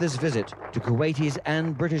importance of this visit to Kuwaitis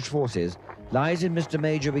and British forces lies in Mr.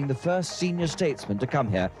 Major being the first senior statesman to come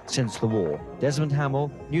here since the war. Desmond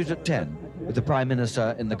Hamill, News at 10, with the Prime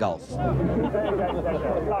Minister in the Gulf. I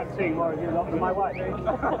can't see more of you lot than my wife.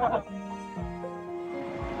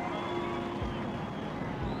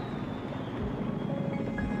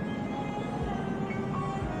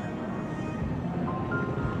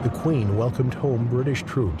 The Queen welcomed home British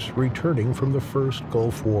troops returning from the First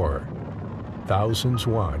Gulf War. Thousands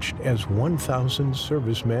watched as 1,000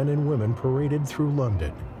 servicemen and women paraded through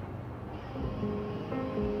London.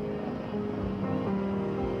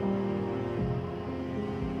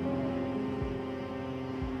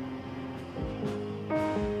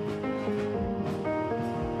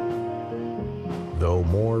 Though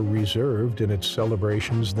more reserved in its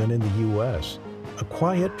celebrations than in the U.S., a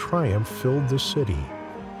quiet triumph filled the city.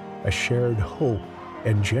 A shared hope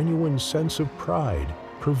and genuine sense of pride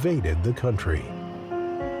pervaded the country.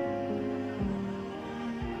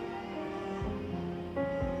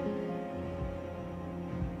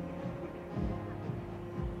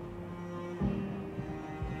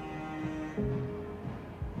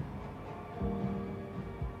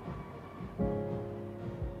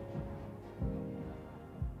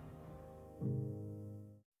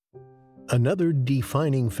 Another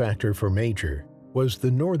defining factor for Major was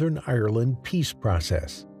the Northern Ireland peace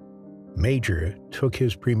process. Major took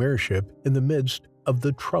his premiership in the midst of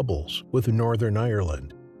the troubles with Northern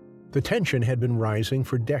Ireland. The tension had been rising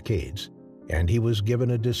for decades, and he was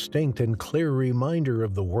given a distinct and clear reminder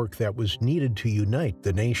of the work that was needed to unite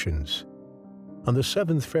the nations. On the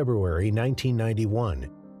 7th February 1991,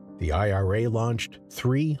 the IRA launched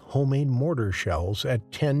 3 homemade mortar shells at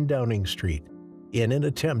 10 Downing Street in an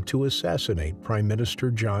attempt to assassinate Prime Minister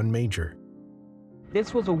John Major.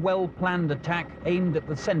 This was a well-planned attack aimed at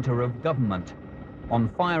the centre of government. On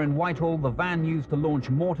fire in Whitehall, the van used to launch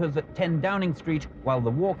mortars at 10 Downing Street while the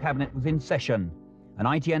War Cabinet was in session. An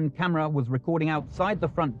ITN camera was recording outside the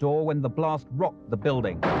front door when the blast rocked the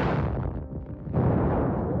building.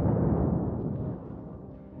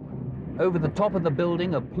 Over the top of the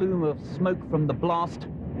building, a plume of smoke from the blast.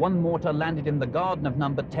 One mortar landed in the garden of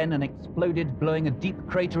number 10 and exploded, blowing a deep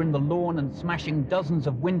crater in the lawn and smashing dozens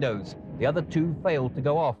of windows. The other 2 failed to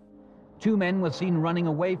go off. 2 men were seen running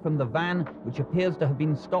away from the van, which appears to have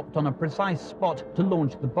been stopped on a precise spot to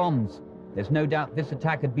launch the bombs. There's no doubt this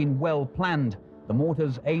attack had been well planned. The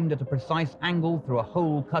mortars aimed at a precise angle through a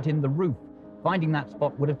hole cut in the roof. Finding that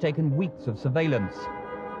spot would have taken weeks of surveillance.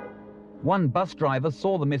 One bus driver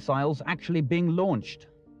saw the missiles actually being launched.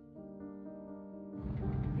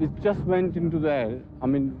 It just went into the air. I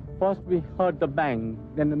mean, first we heard the bang,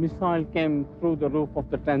 then the missile came through the roof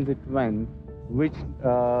of the transit van, which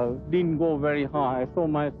didn't go very high. I saw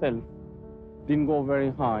myself, didn't go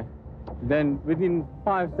very high. Then within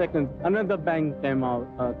 5 seconds, another bang came out,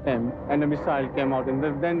 and the missile came out, and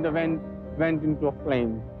then the van went into a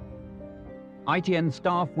flame. ITN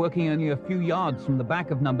staff working only a few yards from the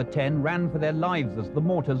back of number 10 ran for their lives as the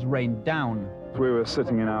mortars rained down. We were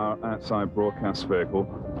sitting in our outside broadcast vehicle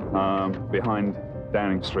behind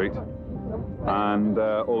Downing Street, and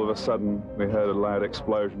all of a sudden we heard a loud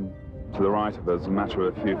explosion to the right of us, a matter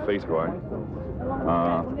of a few feet away.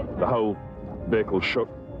 The whole vehicle shook.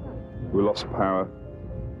 We lost power,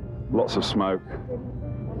 lots of smoke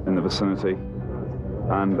in the vicinity,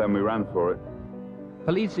 and then we ran for it.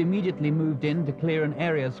 Police immediately moved in to clear an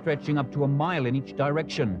area stretching up to a mile in each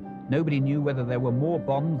direction. Nobody knew whether there were more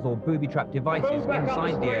bombs or booby-trap devices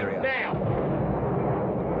inside the area. Now!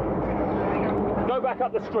 Go back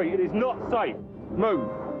up the street. It is not safe. Move.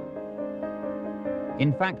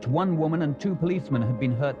 In fact, 1 woman and 2 policemen had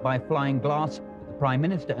been hurt by flying glass, but the Prime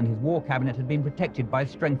Minister and his War Cabinet had been protected by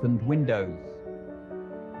strengthened windows.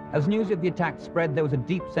 As news of the attack spread, there was a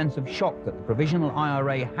deep sense of shock that the Provisional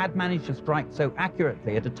IRA had managed to strike so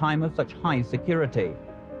accurately at a time of such high security.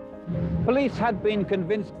 Police had been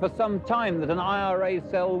convinced for some time that an IRA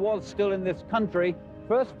cell was still in this country.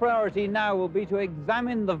 First priority now will be to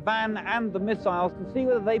examine the van and the missiles to see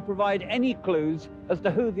whether they provide any clues as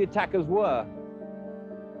to who the attackers were.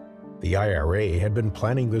 The IRA had been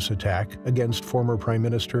planning this attack against former Prime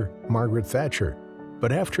Minister Margaret Thatcher,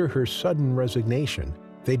 but after her sudden resignation,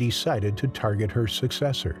 they decided to target her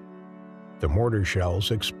successor. The mortar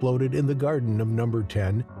shells exploded in the garden of number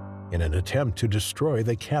 10 in an attempt to destroy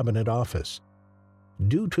the cabinet office.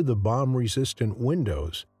 Due to the bomb-resistant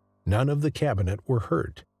windows, none of the cabinet were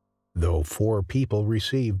hurt, though 4 people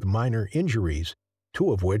received minor injuries,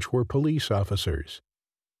 2 of which were police officers.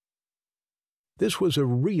 This was a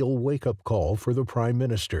real wake-up call for the Prime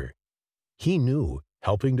Minister. He knew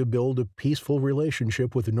helping to build a peaceful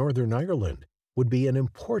relationship with Northern Ireland would be an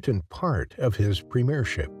important part of his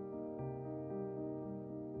premiership.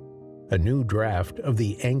 A new draft of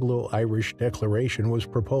the Anglo-Irish Declaration was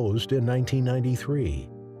proposed in 1993,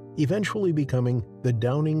 eventually becoming the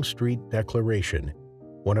Downing Street Declaration,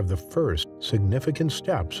 one of the first significant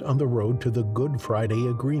steps on the road to the Good Friday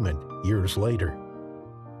Agreement years later.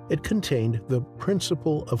 It contained the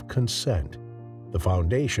principle of consent, the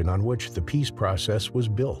foundation on which the peace process was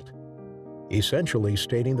built, essentially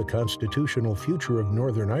stating the constitutional future of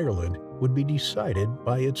Northern Ireland would be decided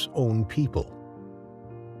by its own people.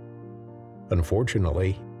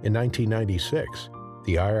 Unfortunately, in 1996,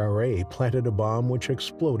 the IRA planted a bomb which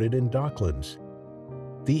exploded in Docklands.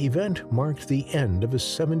 The event marked the end of a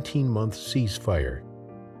 17-month ceasefire.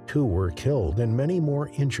 2 were killed and many more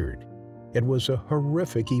injured. It was a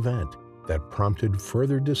horrific event that prompted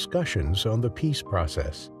further discussions on the peace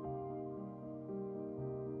process.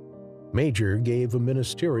 Major gave a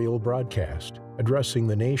ministerial broadcast addressing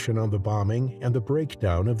the nation on the bombing and the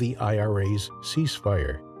breakdown of the IRA's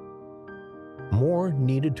ceasefire. More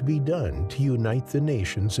needed to be done to unite the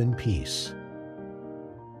nations in peace.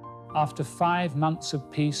 After 5 months of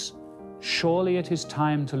peace, surely it is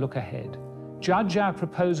time to look ahead. Judge our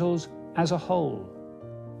proposals as a whole.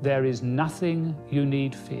 There is nothing you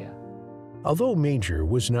need fear. Although Major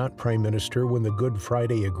was not Prime Minister when the Good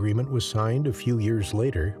Friday Agreement was signed a few years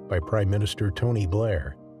later by Prime Minister Tony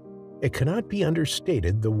Blair, It cannot be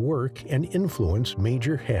understated the work and influence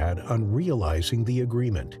Major had on realizing the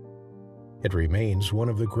agreement. It remains one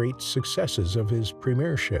of the great successes of his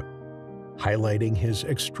premiership, highlighting his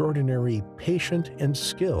extraordinary patience and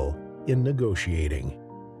skill in negotiating.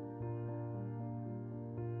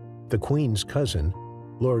 The Queen's cousin,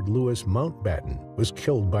 Lord Louis Mountbatten, was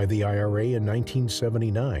killed by the IRA in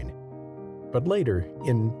 1979, but later,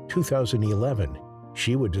 in 2011,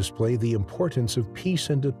 she would display the importance of peace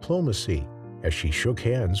and diplomacy as she shook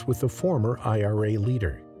hands with the former IRA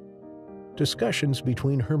leader. Discussions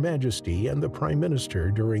between Her Majesty and the Prime Minister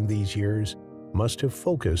during these years must have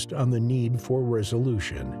focused on the need for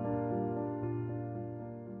resolution.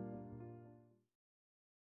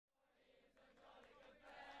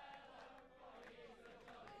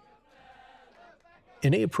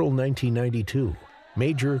 In April 1992,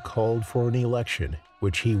 Major called for an election,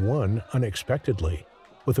 which he won unexpectedly,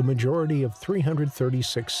 with a majority of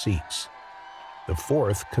 336 seats, the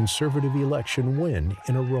fourth Conservative election win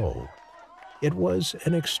in a row. It was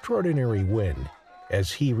an extraordinary win,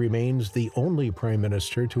 as he remains the only Prime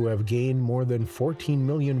Minister to have gained more than 14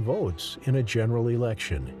 million votes in a general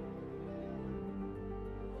election.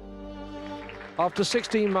 After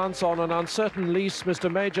 16 months on an uncertain lease,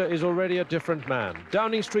 Mr. Major is already a different man.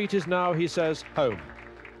 Downing Street is now, he says, home.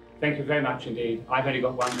 Thank you very much indeed. I've only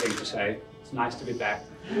got one thing to say. It's nice to be back.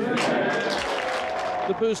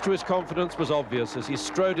 The boost to his confidence was obvious as he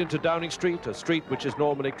strode into Downing Street, a street which is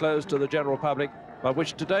normally closed to the general public, but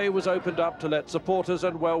which today was opened up to let supporters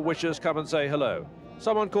and well-wishers come and say hello.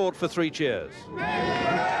 Someone called for 3 cheers.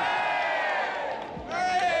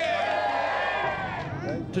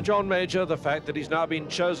 To John Major, the fact that he's now been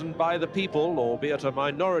chosen by the people, albeit a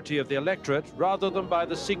minority of the electorate, rather than by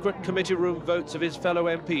the secret committee room votes of his fellow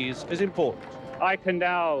MPs, is important. I can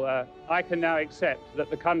now accept that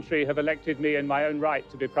the country have elected me in my own right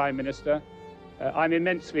to be Prime Minister. I'm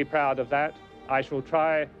immensely proud of that. I shall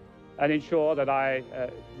try and ensure that I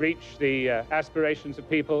reach the aspirations of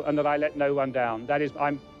people and that I let no one down. That is,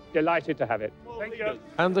 I'm delighted to have it. Thank you.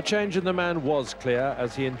 And the change in the man was clear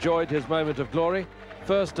as he enjoyed his moment of glory,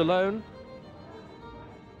 first alone,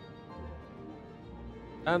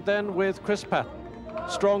 and then with Chris Patten.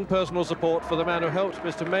 Strong personal support for the man who helped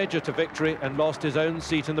Mr. Major to victory and lost his own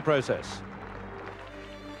seat in the process.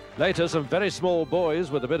 Later, some very small boys,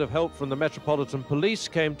 with a bit of help from the Metropolitan Police,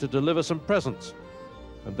 came to deliver some presents.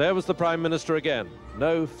 And there was the Prime Minister again.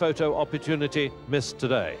 No photo opportunity missed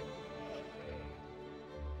today.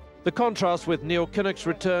 The contrast with Neil Kinnock's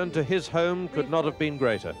return to his home could not have been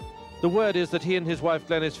greater. The word is that he and his wife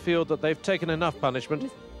Glenys feel that they've taken enough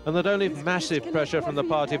punishment and that only massive pressure from the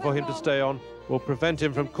party for him to stay on will prevent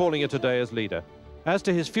him from calling it a day as leader. As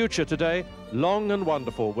to his future today, long and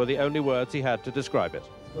wonderful were the only words he had to describe it.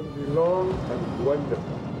 It's going to be long and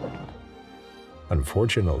wonderful.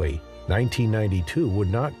 Unfortunately, 1992 would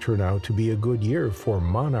not turn out to be a good year for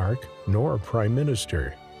monarch nor Prime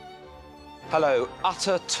Minister. Hello.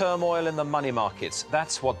 Utter turmoil in the money markets.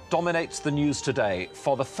 That's what dominates the news today.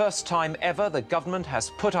 For the first time ever, the government has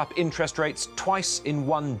put up interest rates twice in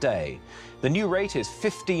one day. The new rate is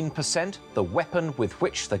 15%, the weapon with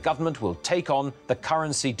which the government will take on the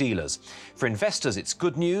currency dealers. For investors, it's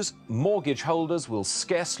good news. Mortgage holders will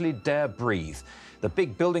scarcely dare breathe. The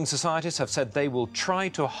big building societies have said they will try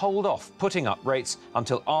to hold off putting up rates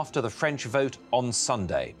until after the French vote on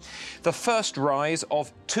Sunday. The first rise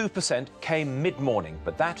of 2% came mid-morning,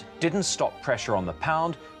 but that didn't stop pressure on the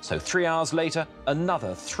pound, so 3 hours later,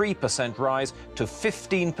 another 3% rise to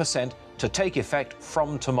 15% to take effect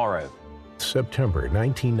from tomorrow. September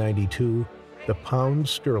 1992, the pound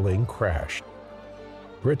sterling crashed.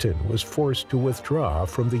 Britain was forced to withdraw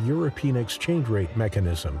from the European exchange rate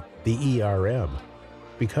mechanism, the ERM,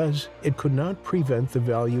 because it could not prevent the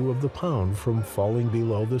value of the pound from falling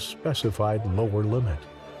below the specified lower limit.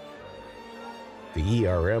 The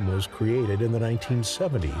ERM was created in the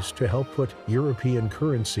 1970s to help put European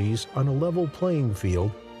currencies on a level playing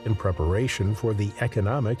field in preparation for the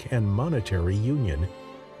economic and monetary union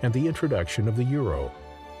and the introduction of the euro.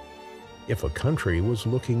 If a country was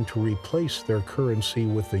looking to replace their currency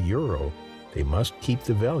with the euro, they must keep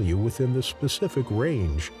the value within the specific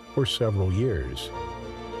range for several years.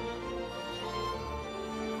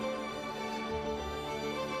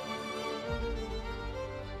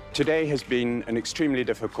 Today has been an extremely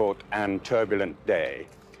difficult and turbulent day.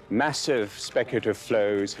 Massive speculative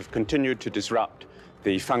flows have continued to disrupt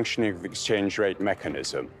the functioning of the exchange rate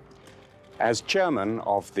mechanism. As chairman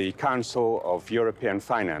of the Council of European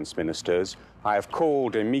Finance Ministers, I have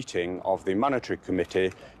called a meeting of the Monetary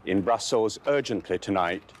Committee in Brussels urgently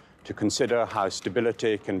tonight to consider how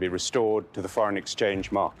stability can be restored to the foreign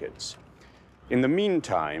exchange markets. In the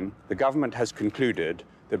meantime, the government has concluded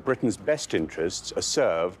that Britain's best interests are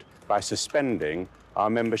served by suspending our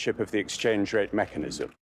membership of the exchange rate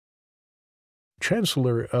mechanism.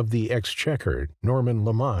 Chancellor of the Exchequer, Norman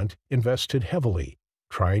Lamont, invested heavily,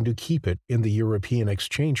 trying to keep it in the European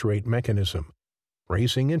exchange rate mechanism,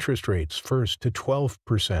 raising interest rates first to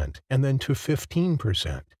 12% and then to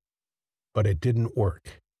 15%. But it didn't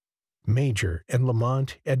work. Major and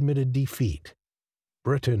Lamont admitted defeat.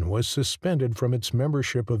 Britain was suspended from its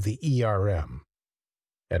membership of the ERM.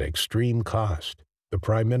 At extreme cost, the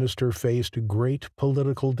Prime Minister faced great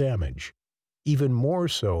political damage, even more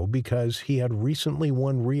so because he had recently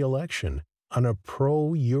won re-election on a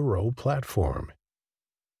pro-Euro platform.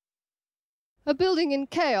 A building in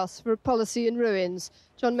chaos for a policy in ruins.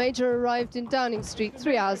 John Major arrived in Downing Street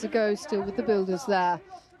 3 hours ago, still with the builders there.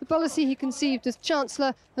 The policy he conceived as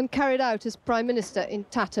Chancellor and carried out as Prime Minister in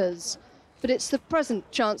tatters. But it's the present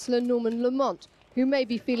Chancellor, Norman Lamont, who may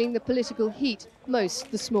be feeling the political heat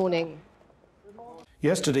most this morning.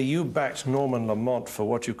 Yesterday you backed Norman Lamont for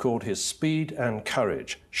what you called his speed and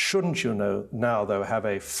courage. Shouldn't you now, though, have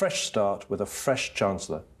a fresh start with a fresh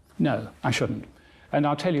Chancellor? No, I shouldn't. And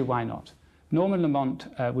I'll tell you why not. Norman Lamont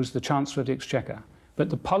was the Chancellor of the Exchequer, but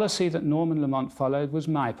the policy that Norman Lamont followed was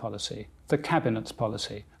my policy, the Cabinet's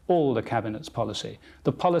policy, all the Cabinet's policy,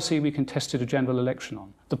 the policy we contested a general election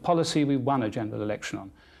on, the policy we won a general election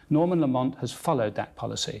on. Norman Lamont has followed that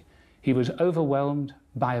policy. He was overwhelmed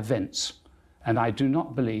by events, and I do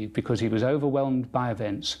not believe, because he was overwhelmed by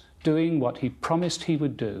events, doing what he promised he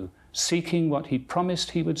would do, seeking what he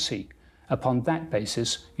promised he would seek. Upon that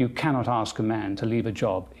basis, you cannot ask a man to leave a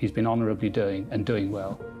job he's been honourably doing and doing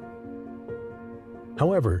well.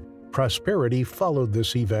 However, prosperity followed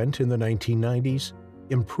this event in the 1990s,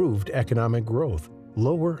 improved economic growth,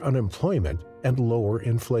 lower unemployment, and lower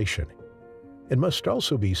inflation. It must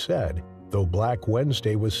also be said, though Black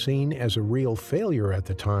Wednesday was seen as a real failure at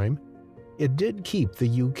the time, it did keep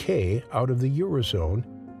the UK out of the Eurozone,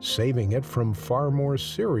 saving it from far more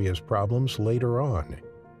serious problems later on.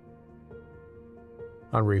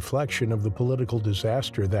 On reflection of the political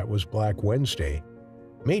disaster that was Black Wednesday,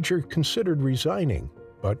 Major considered resigning,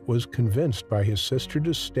 but was convinced by his sister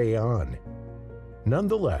to stay on.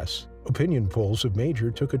 Nonetheless, opinion polls of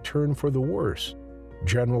Major took a turn for the worse.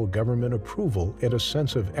 General government approval and a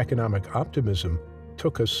sense of economic optimism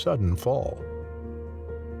took a sudden fall.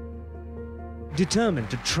 Determined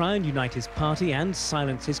to try and unite his party and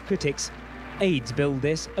silence his critics, aides billed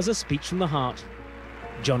this as a speech from the heart.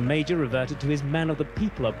 John Major reverted to his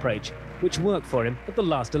man-of-the-people approach, which worked for him at the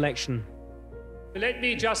last election. Let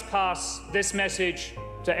me just pass this message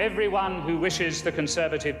to everyone who wishes the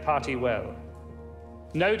Conservative Party well.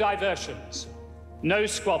 No diversions, no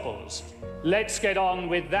squabbles. Let's get on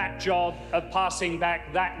with that job of passing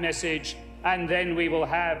back that message, and then we will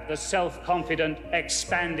have the self-confident,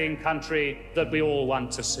 expanding country that we all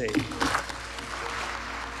want to see.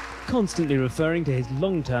 Constantly referring to his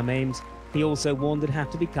long-term aims, he also warned there'd have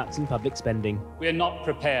to be cuts in public spending. We're not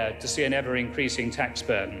prepared to see an ever-increasing tax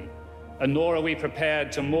burden, and nor are we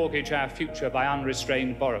prepared to mortgage our future by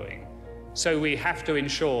unrestrained borrowing. So we have to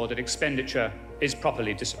ensure that expenditure is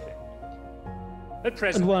properly disciplined. At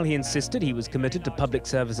present, and while he insisted he was committed to public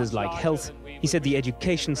services like health, he said the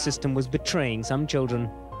education system was betraying some children.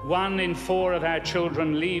 1 in 4 of our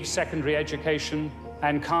children leave secondary education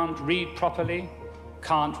and can't read properly,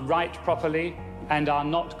 can't write properly, and are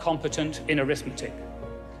not competent in arithmetic.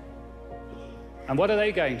 And what are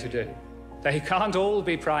they going to do? They can't all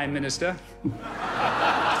be Prime Minister.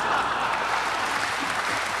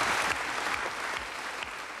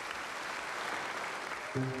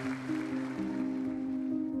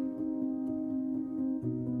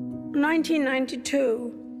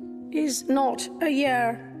 "1992 is not a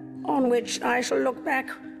year on which I shall look back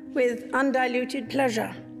with undiluted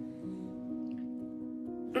pleasure.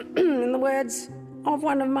 In the words of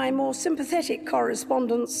one of my more sympathetic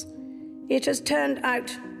correspondents, it has turned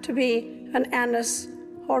out to be an annus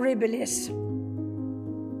horribilis."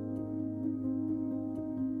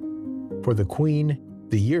 For the Queen,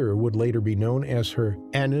 the year would later be known as her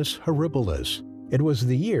annus horribilis. It was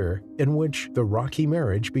the year in which the rocky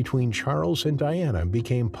marriage between Charles and Diana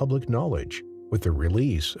became public knowledge with the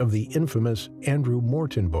release of the infamous Andrew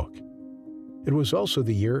Morton book. It was also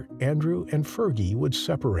the year Andrew and Fergie would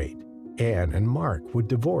separate, Anne and Mark would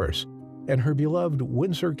divorce, and her beloved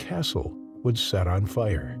Windsor Castle would set on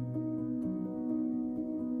fire.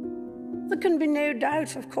 There can be no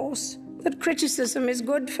doubt, of course, that criticism is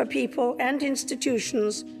good for people and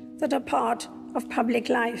institutions that are part of public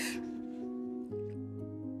life.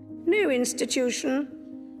 No institution,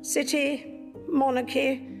 city,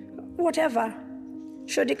 monarchy, whatever,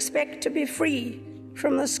 should expect to be free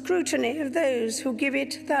from the scrutiny of those who give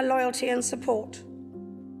it their loyalty and support,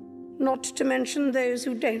 not to mention those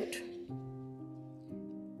who don't.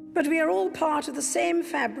 But we are all part of the same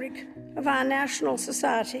fabric of our national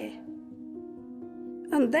society,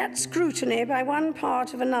 and that scrutiny by one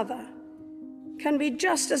part of another can be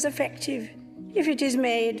just as effective if it is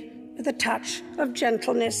made with a touch of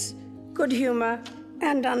gentleness, good humour,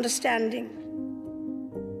 and understanding.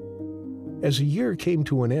 As the year came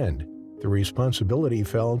to an end, the responsibility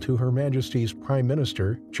fell to Her Majesty's Prime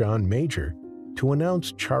Minister, John Major, to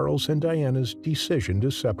announce Charles and Diana's decision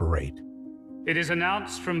to separate. It is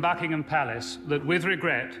announced from Buckingham Palace that, with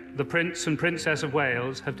regret, the Prince and Princess of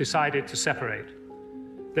Wales have decided to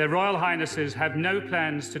separate. Their Royal Highnesses have no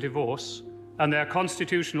plans to divorce, and their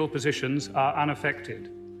constitutional positions are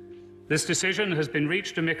unaffected. This decision has been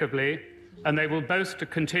reached amicably, and they will both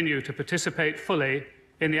continue to participate fully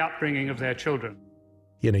in the upbringing of their children.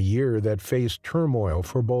 In a year that faced turmoil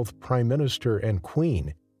for both Prime Minister and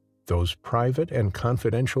Queen, those private and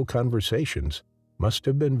confidential conversations must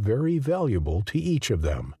have been very valuable to each of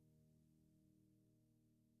them.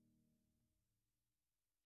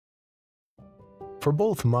 For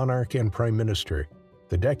both monarch and Prime Minister,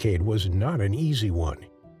 the decade was not an easy one.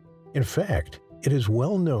 In fact, it is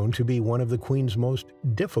well known to be one of the Queen's most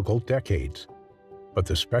difficult decades. But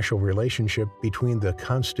the special relationship between the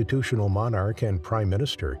constitutional monarch and Prime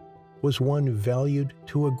Minister was one valued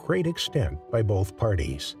to a great extent by both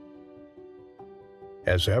parties.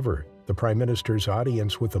 As ever, the Prime Minister's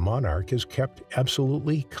audience with the monarch is kept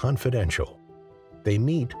absolutely confidential. They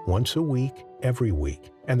meet once a week, every week,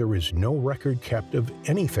 and there is no record kept of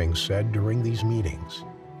anything said during these meetings.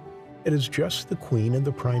 It is just the Queen and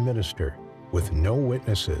the Prime Minister, with no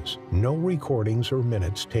witnesses, no recordings or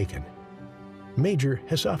minutes taken. Major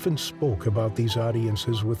has often spoke about these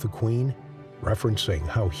audiences with the Queen, referencing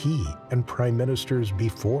how he and Prime Ministers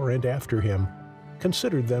before and after him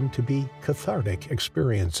considered them to be cathartic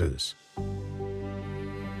experiences.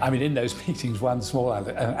 I mean, in those meetings, one small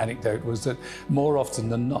anecdote was that more often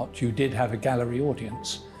than not, you did have a gallery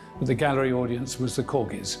audience. But the gallery audience was the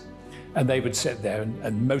corgis. And they would sit there,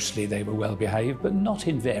 and mostly they were well behaved, but not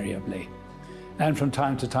invariably. And from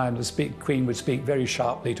time to time, the Queen would speak very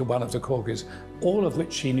sharply to one of the corgis, all of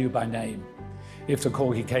which she knew by name. If the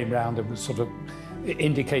corgi came round and was sort of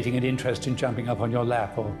indicating an interest in jumping up on your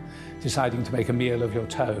lap or deciding to make a meal of your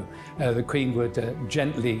toe, the Queen would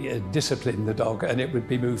gently discipline the dog and it would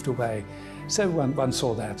be moved away. So one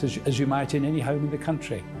saw that, as you might in any home in the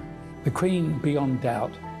country. The Queen, beyond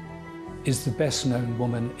doubt, is the best-known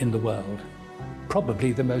woman in the world.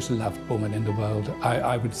 Probably the most loved woman in the world,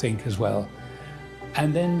 I would think as well.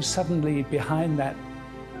 And then suddenly, behind that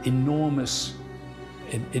enormous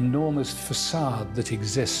facade that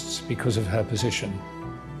exists because of her position,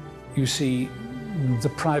 you see the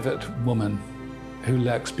private woman who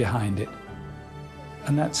lurks behind it.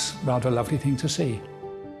 And that's rather a lovely thing to see.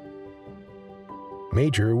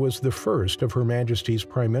 Major was the first of Her Majesty's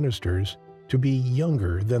Prime Ministers to be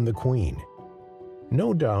younger than the Queen.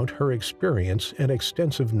 No doubt her experience and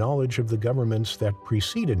extensive knowledge of the governments that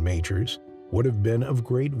preceded Major's would have been of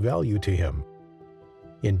great value to him.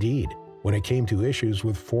 Indeed, when it came to issues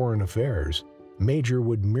with foreign affairs, Major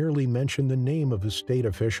would merely mention the name of a state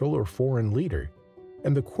official or foreign leader,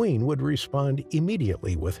 and the Queen would respond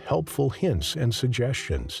immediately with helpful hints and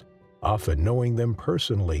suggestions, often knowing them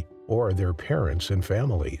personally or their parents and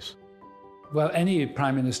families. Well, any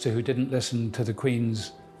Prime Minister who didn't listen to the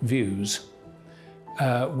Queen's views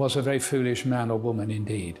was a very foolish man or woman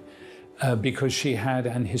indeed, because she had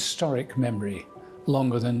an historic memory,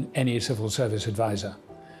 longer than any civil service advisor.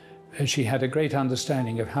 She had a great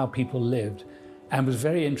understanding of how people lived and was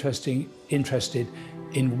very interested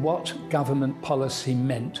in what government policy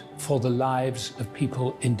meant for the lives of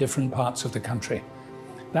people in different parts of the country.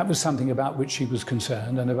 That was something about which she was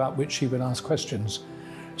concerned and about which she would ask questions.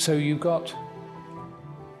 So you got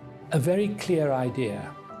a very clear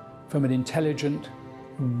idea from an intelligent,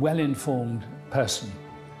 well-informed person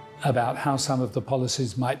about how some of the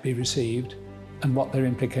policies might be received and what their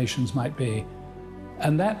implications might be.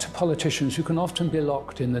 And that to politicians who can often be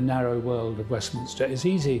locked in the narrow world of Westminster is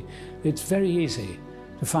easy. It's very easy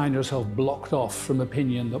to find yourself blocked off from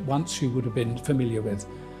opinion that once you would have been familiar with.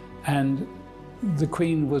 And the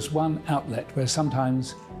Queen was one outlet where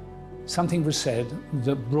sometimes something was said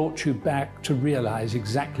that brought you back to realize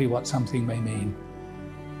exactly what something may mean.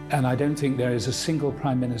 And I don't think there is a single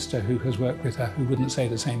Prime Minister who has worked with her who wouldn't say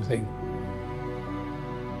the same thing.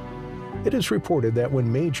 It is reported that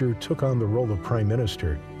when Major took on the role of Prime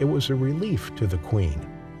Minister, it was a relief to the Queen.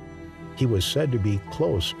 He was said to be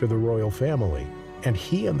close to the royal family, and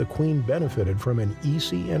he and the Queen benefited from an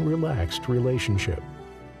easy and relaxed relationship.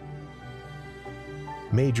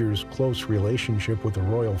 Major's close relationship with the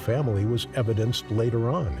royal family was evidenced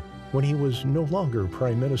later on. When he was no longer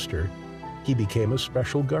Prime Minister, he became a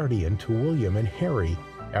special guardian to William and Harry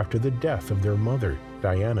after the death of their mother,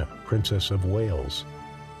 Diana, Princess of Wales.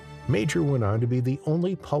 Major went on to be the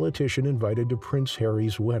only politician invited to Prince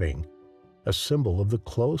Harry's wedding, a symbol of the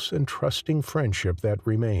close and trusting friendship that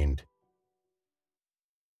remained.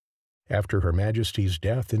 After Her Majesty's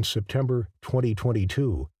death in September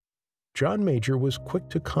 2022, John Major was quick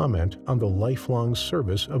to comment on the lifelong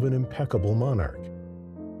service of an impeccable monarch.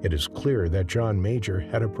 It is clear that John Major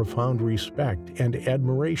had a profound respect and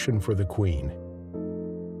admiration for the Queen.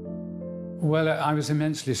 Well, I was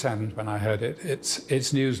immensely saddened when I heard it.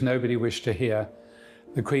 It's news nobody wished to hear.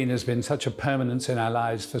 The Queen has been such a permanence in our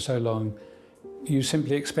lives for so long. You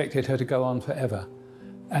simply expected her to go on forever.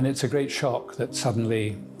 And it's a great shock that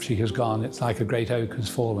suddenly she has gone. It's like a great oak has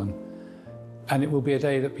fallen. And it will be a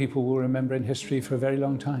day that people will remember in history for a very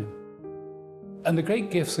long time. And the great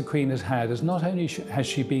gifts the Queen has had is not only has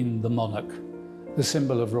she been the monarch, the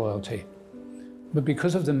symbol of royalty, but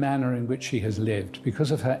because of the manner in which she has lived, because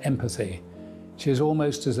of her empathy, she is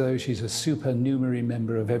almost as though she's a supernumerary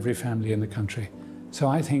member of every family in the country. So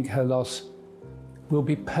I think her loss will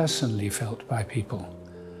be personally felt by people.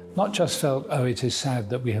 Not just felt, oh, it is sad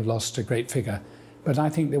that we have lost a great figure, but I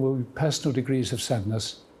think there will be personal degrees of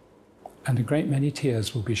sadness, and a great many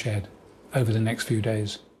tears will be shed over the next few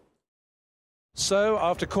days. So,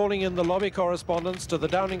 after calling in the lobby correspondents to the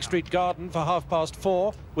Downing Street garden for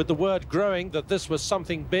 4:30, with the word growing that this was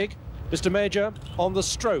something big, Mr. Major, on the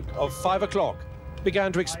stroke of 5 o'clock,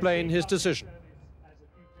 began to explain his decision.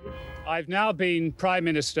 I've now been Prime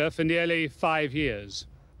Minister for nearly 5 years.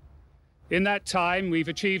 In that time, we've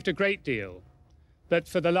achieved a great deal. But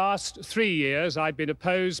for the last 3 years, I've been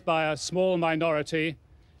opposed by a small minority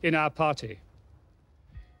in our party.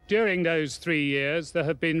 During those 3 years, there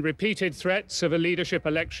have been repeated threats of a leadership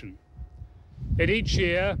election. In each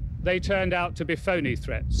year, they turned out to be phony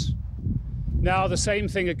threats. Now the same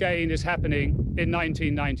thing again is happening in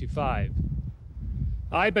 1995.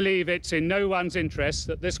 I believe it's in no one's interest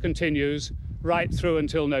that this continues right through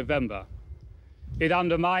until November. It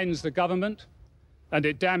undermines the government and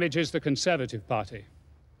it damages the Conservative Party.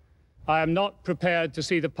 I am not prepared to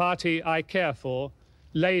see the party I care for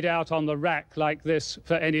laid out on the rack like this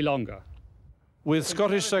for any longer. With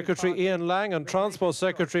Scottish Secretary Ian Lang and Transport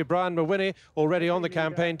Secretary Brian Mawhinney already on the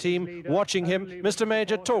campaign team watching him, Mr.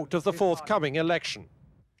 Major talked of the forthcoming election.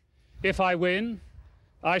 If I win,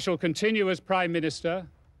 I shall continue as Prime Minister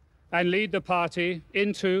and lead the party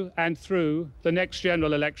into and through the next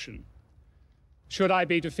general election. Should I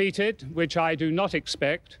be defeated, which I do not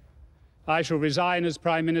expect, I shall resign as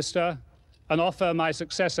Prime Minister and offer my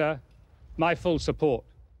successor my full support.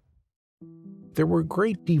 There were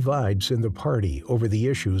great divides in the party over the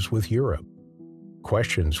issues with Europe.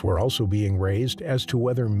 Questions were also being raised as to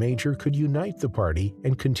whether Major could unite the party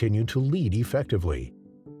and continue to lead effectively.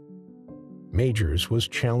 Major's was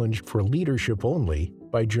challenged for leadership only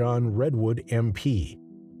by John Redwood MP,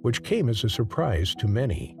 which came as a surprise to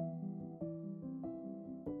many.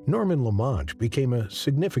 Norman Lamont became a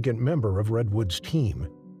significant member of Redwood's team.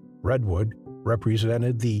 Redwood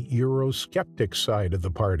represented the Eurosceptic side of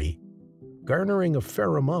the party, garnering a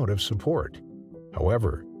fair amount of support.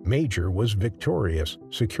 However, Major was victorious,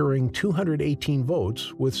 securing 218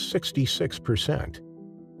 votes with 66%.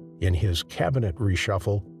 In his cabinet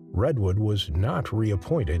reshuffle, Redwood was not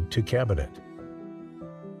reappointed to cabinet.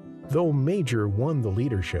 Though Major won the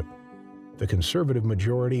leadership, the Conservative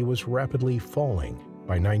majority was rapidly falling.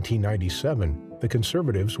 By 1997, the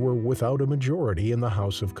Conservatives were without a majority in the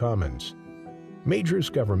House of Commons. Major's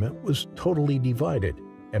government was totally divided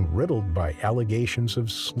and riddled by allegations of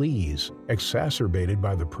sleaze exacerbated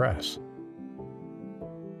by the press.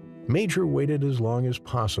 Major waited as long as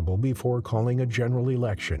possible before calling a general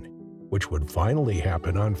election, which would finally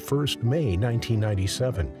happen on 1st May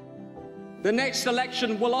 1997. The next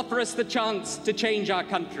election will offer us the chance to change our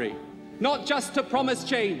country, not just to promise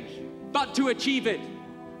change, but to achieve it.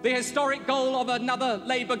 The historic goal of another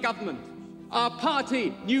Labour government. Our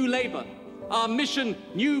party, New Labour. Our mission,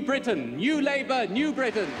 New Britain. New Labour, New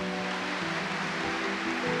Britain.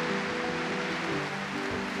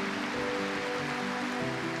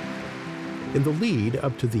 In the lead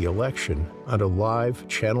up to the election, on a live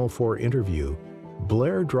Channel 4 interview,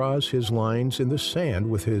 Blair draws his lines in the sand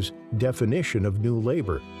with his definition of New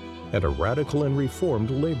Labour, and a radical and reformed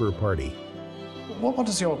Labour Party. What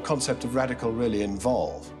does your concept of radical really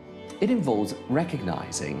involve? It involves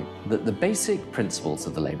recognising that the basic principles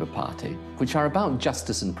of the Labour Party, which are about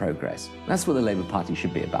justice and progress, that's what the Labour Party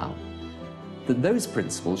should be about, that those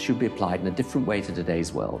principles should be applied in a different way to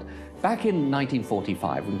today's world. Back in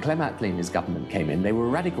 1945, when Clem Attlee and his government came in, they were a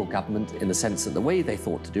radical government in the sense that the way they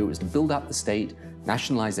thought to do it was to build up the state,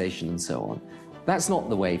 nationalisation and so on. That's not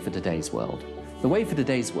the way for today's world. The way for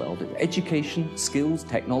today's world is education, skills,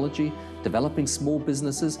 technology, developing small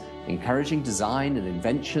businesses, encouraging design and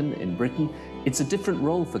invention in Britain. It's a different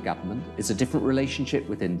role for government, it's a different relationship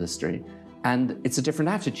with industry, and it's a different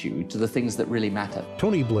attitude to the things that really matter.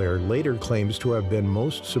 Tony Blair later claims to have been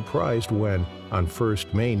most surprised when, on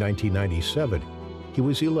 1st May 1997, he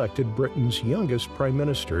was elected Britain's youngest Prime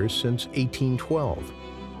Minister since 1812,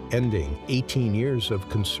 ending 18 years of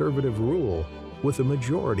Conservative rule with a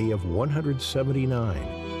majority of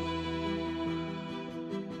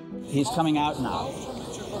 179. He's coming out now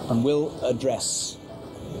and will address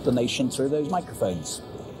the nation through those microphones.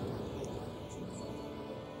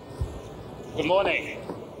 Good morning.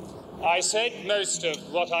 I said most of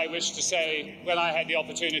what I wished to say when I had the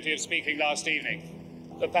opportunity of speaking last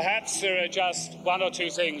evening, but perhaps there are just one or two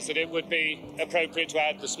things that it would be appropriate to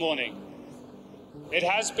add this morning. It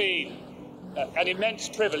has been an immense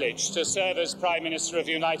privilege to serve as Prime Minister of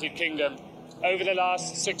the United Kingdom over the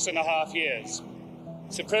last 6.5 years.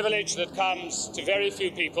 It's a privilege that comes to very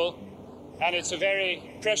few people, and it's a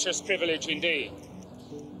very precious privilege indeed.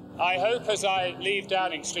 I hope as I leave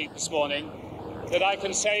Downing Street this morning that I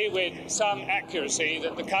can say with some accuracy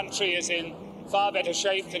that the country is in far better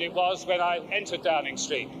shape than it was when I entered Downing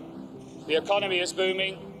Street. The economy is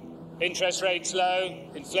booming, interest rates low,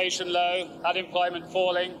 inflation low, unemployment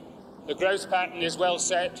falling, the growth pattern is well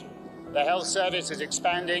set, the health service is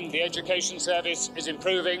expanding, the education service is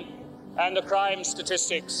improving, and the crime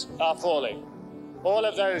statistics are falling. All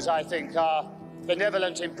of those, I think, are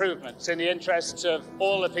benevolent improvements in the interests of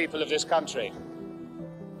all the people of this country.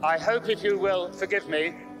 I hope, if you will forgive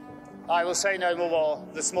me, I will say no more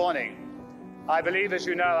this morning. I believe, as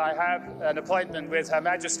you know, I have an appointment with Her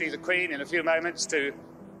Majesty the Queen in a few moments to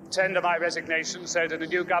tender my resignation so that a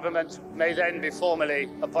new government may then be formally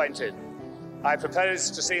appointed. I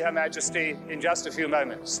propose to see Her Majesty in just a few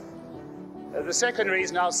moments. The second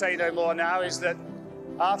reason I'll say no more now is that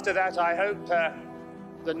after that I hope that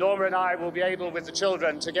Norma and I will be able, with the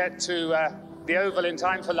children, to get to the Oval in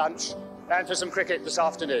time for lunch and for some cricket this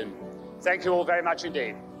afternoon. Thank you all very much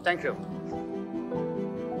indeed. Thank you.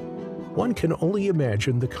 One can only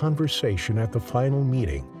imagine the conversation at the final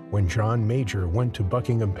meeting when John Major went to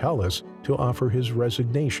Buckingham Palace to offer his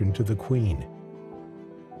resignation to the Queen.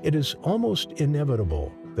 It is almost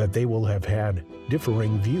inevitable that they will have had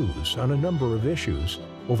differing views on a number of issues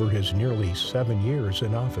over his nearly 7 years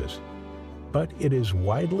in office. But it is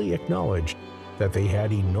widely acknowledged that they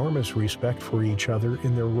had enormous respect for each other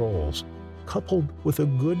in their roles, coupled with a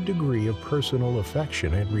good degree of personal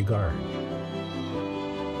affection and regard.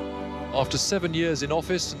 After 7 years in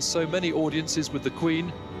office and so many audiences with the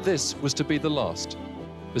Queen, this was to be the last.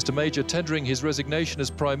 Mr. Major tendering his resignation as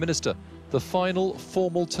Prime Minister, the final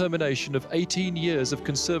formal termination of 18 years of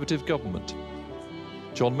Conservative government.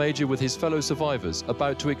 John Major with his fellow survivors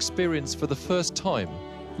about to experience for the first time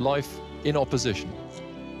life in opposition.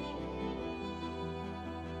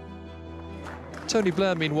 Tony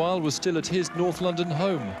Blair, meanwhile, was still at his North London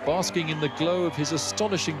home, basking in the glow of his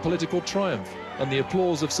astonishing political triumph and the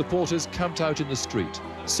applause of supporters camped out in the street.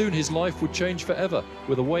 Soon his life would change forever.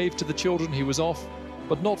 With a wave to the children, he was off,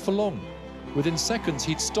 but not for long. Within seconds,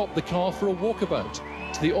 he'd stopped the car for a walkabout,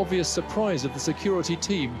 to the obvious surprise of the security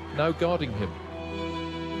team now guarding him.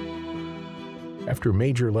 After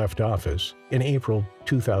Major left office in April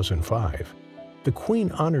 2005, the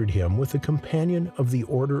Queen honored him with a Companion of the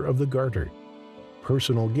Order of the Garter,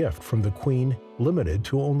 personal gift from the Queen limited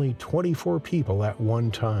to only 24 people at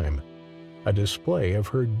one time, a display of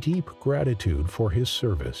her deep gratitude for his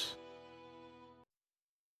service.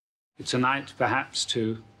 It's a night, perhaps,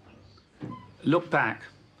 to look back,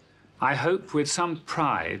 I hope with some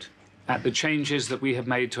pride, at the changes that we have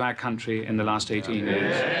made to our country in the last 18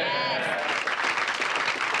 years.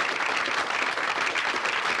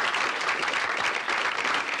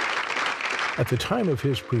 At the time of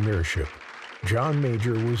his premiership, John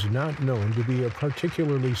Major was not known to be a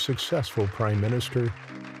particularly successful Prime Minister,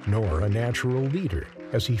 nor a natural leader,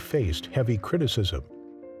 as he faced heavy criticism.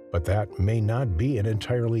 But that may not be an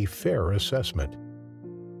entirely fair assessment.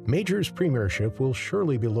 Major's premiership will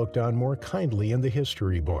surely be looked on more kindly in the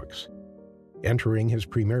history books. Entering his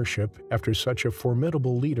premiership after such a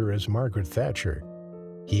formidable leader as Margaret Thatcher,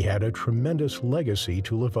 He had a tremendous legacy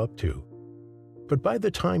to live up to. But by the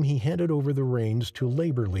time he handed over the reins to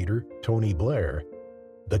Labour leader Tony Blair,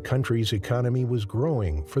 the country's economy was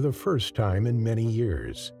growing for the first time in many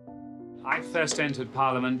years. I first entered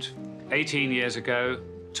Parliament 18 years ago,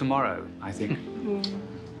 tomorrow, I think.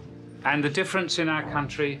 And the difference in our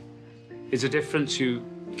country is a difference you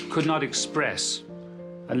could not express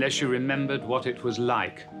unless you remembered what it was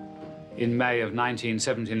like in May of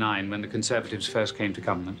 1979 when the Conservatives first came to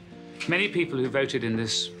government. Many people who voted in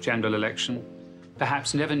this general election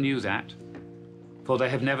perhaps never knew that, for they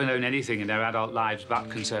have never known anything in their adult lives but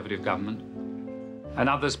Conservative government, and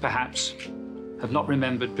others perhaps have not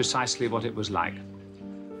remembered precisely what it was like.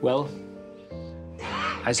 Well,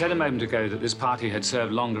 I said a moment ago that this party had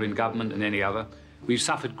served longer in government than any other. We've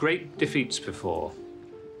suffered great defeats before.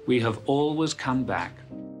 We have always come back.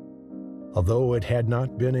 Although it had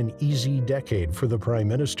not been an easy decade for the Prime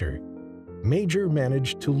Minister, Major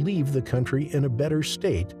managed to leave the country in a better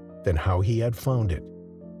state than how he had found it.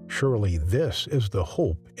 Surely this is the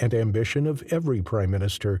hope and ambition of every Prime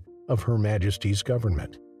Minister of Her Majesty's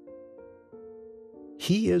government.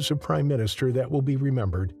 He is a Prime Minister that will be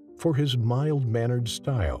remembered for his mild-mannered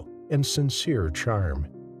style and sincere charm.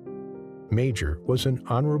 Major was an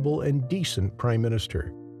honorable and decent Prime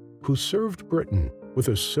Minister who served Britain with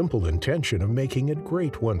a simple intention of making it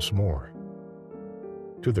great once more.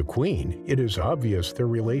 To the Queen, it is obvious their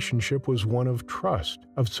relationship was one of trust,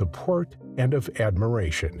 of support, and of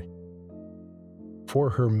admiration. For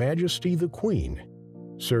Her Majesty the Queen,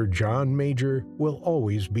 Sir John Major will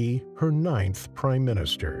always be her 9th Prime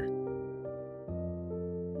Minister.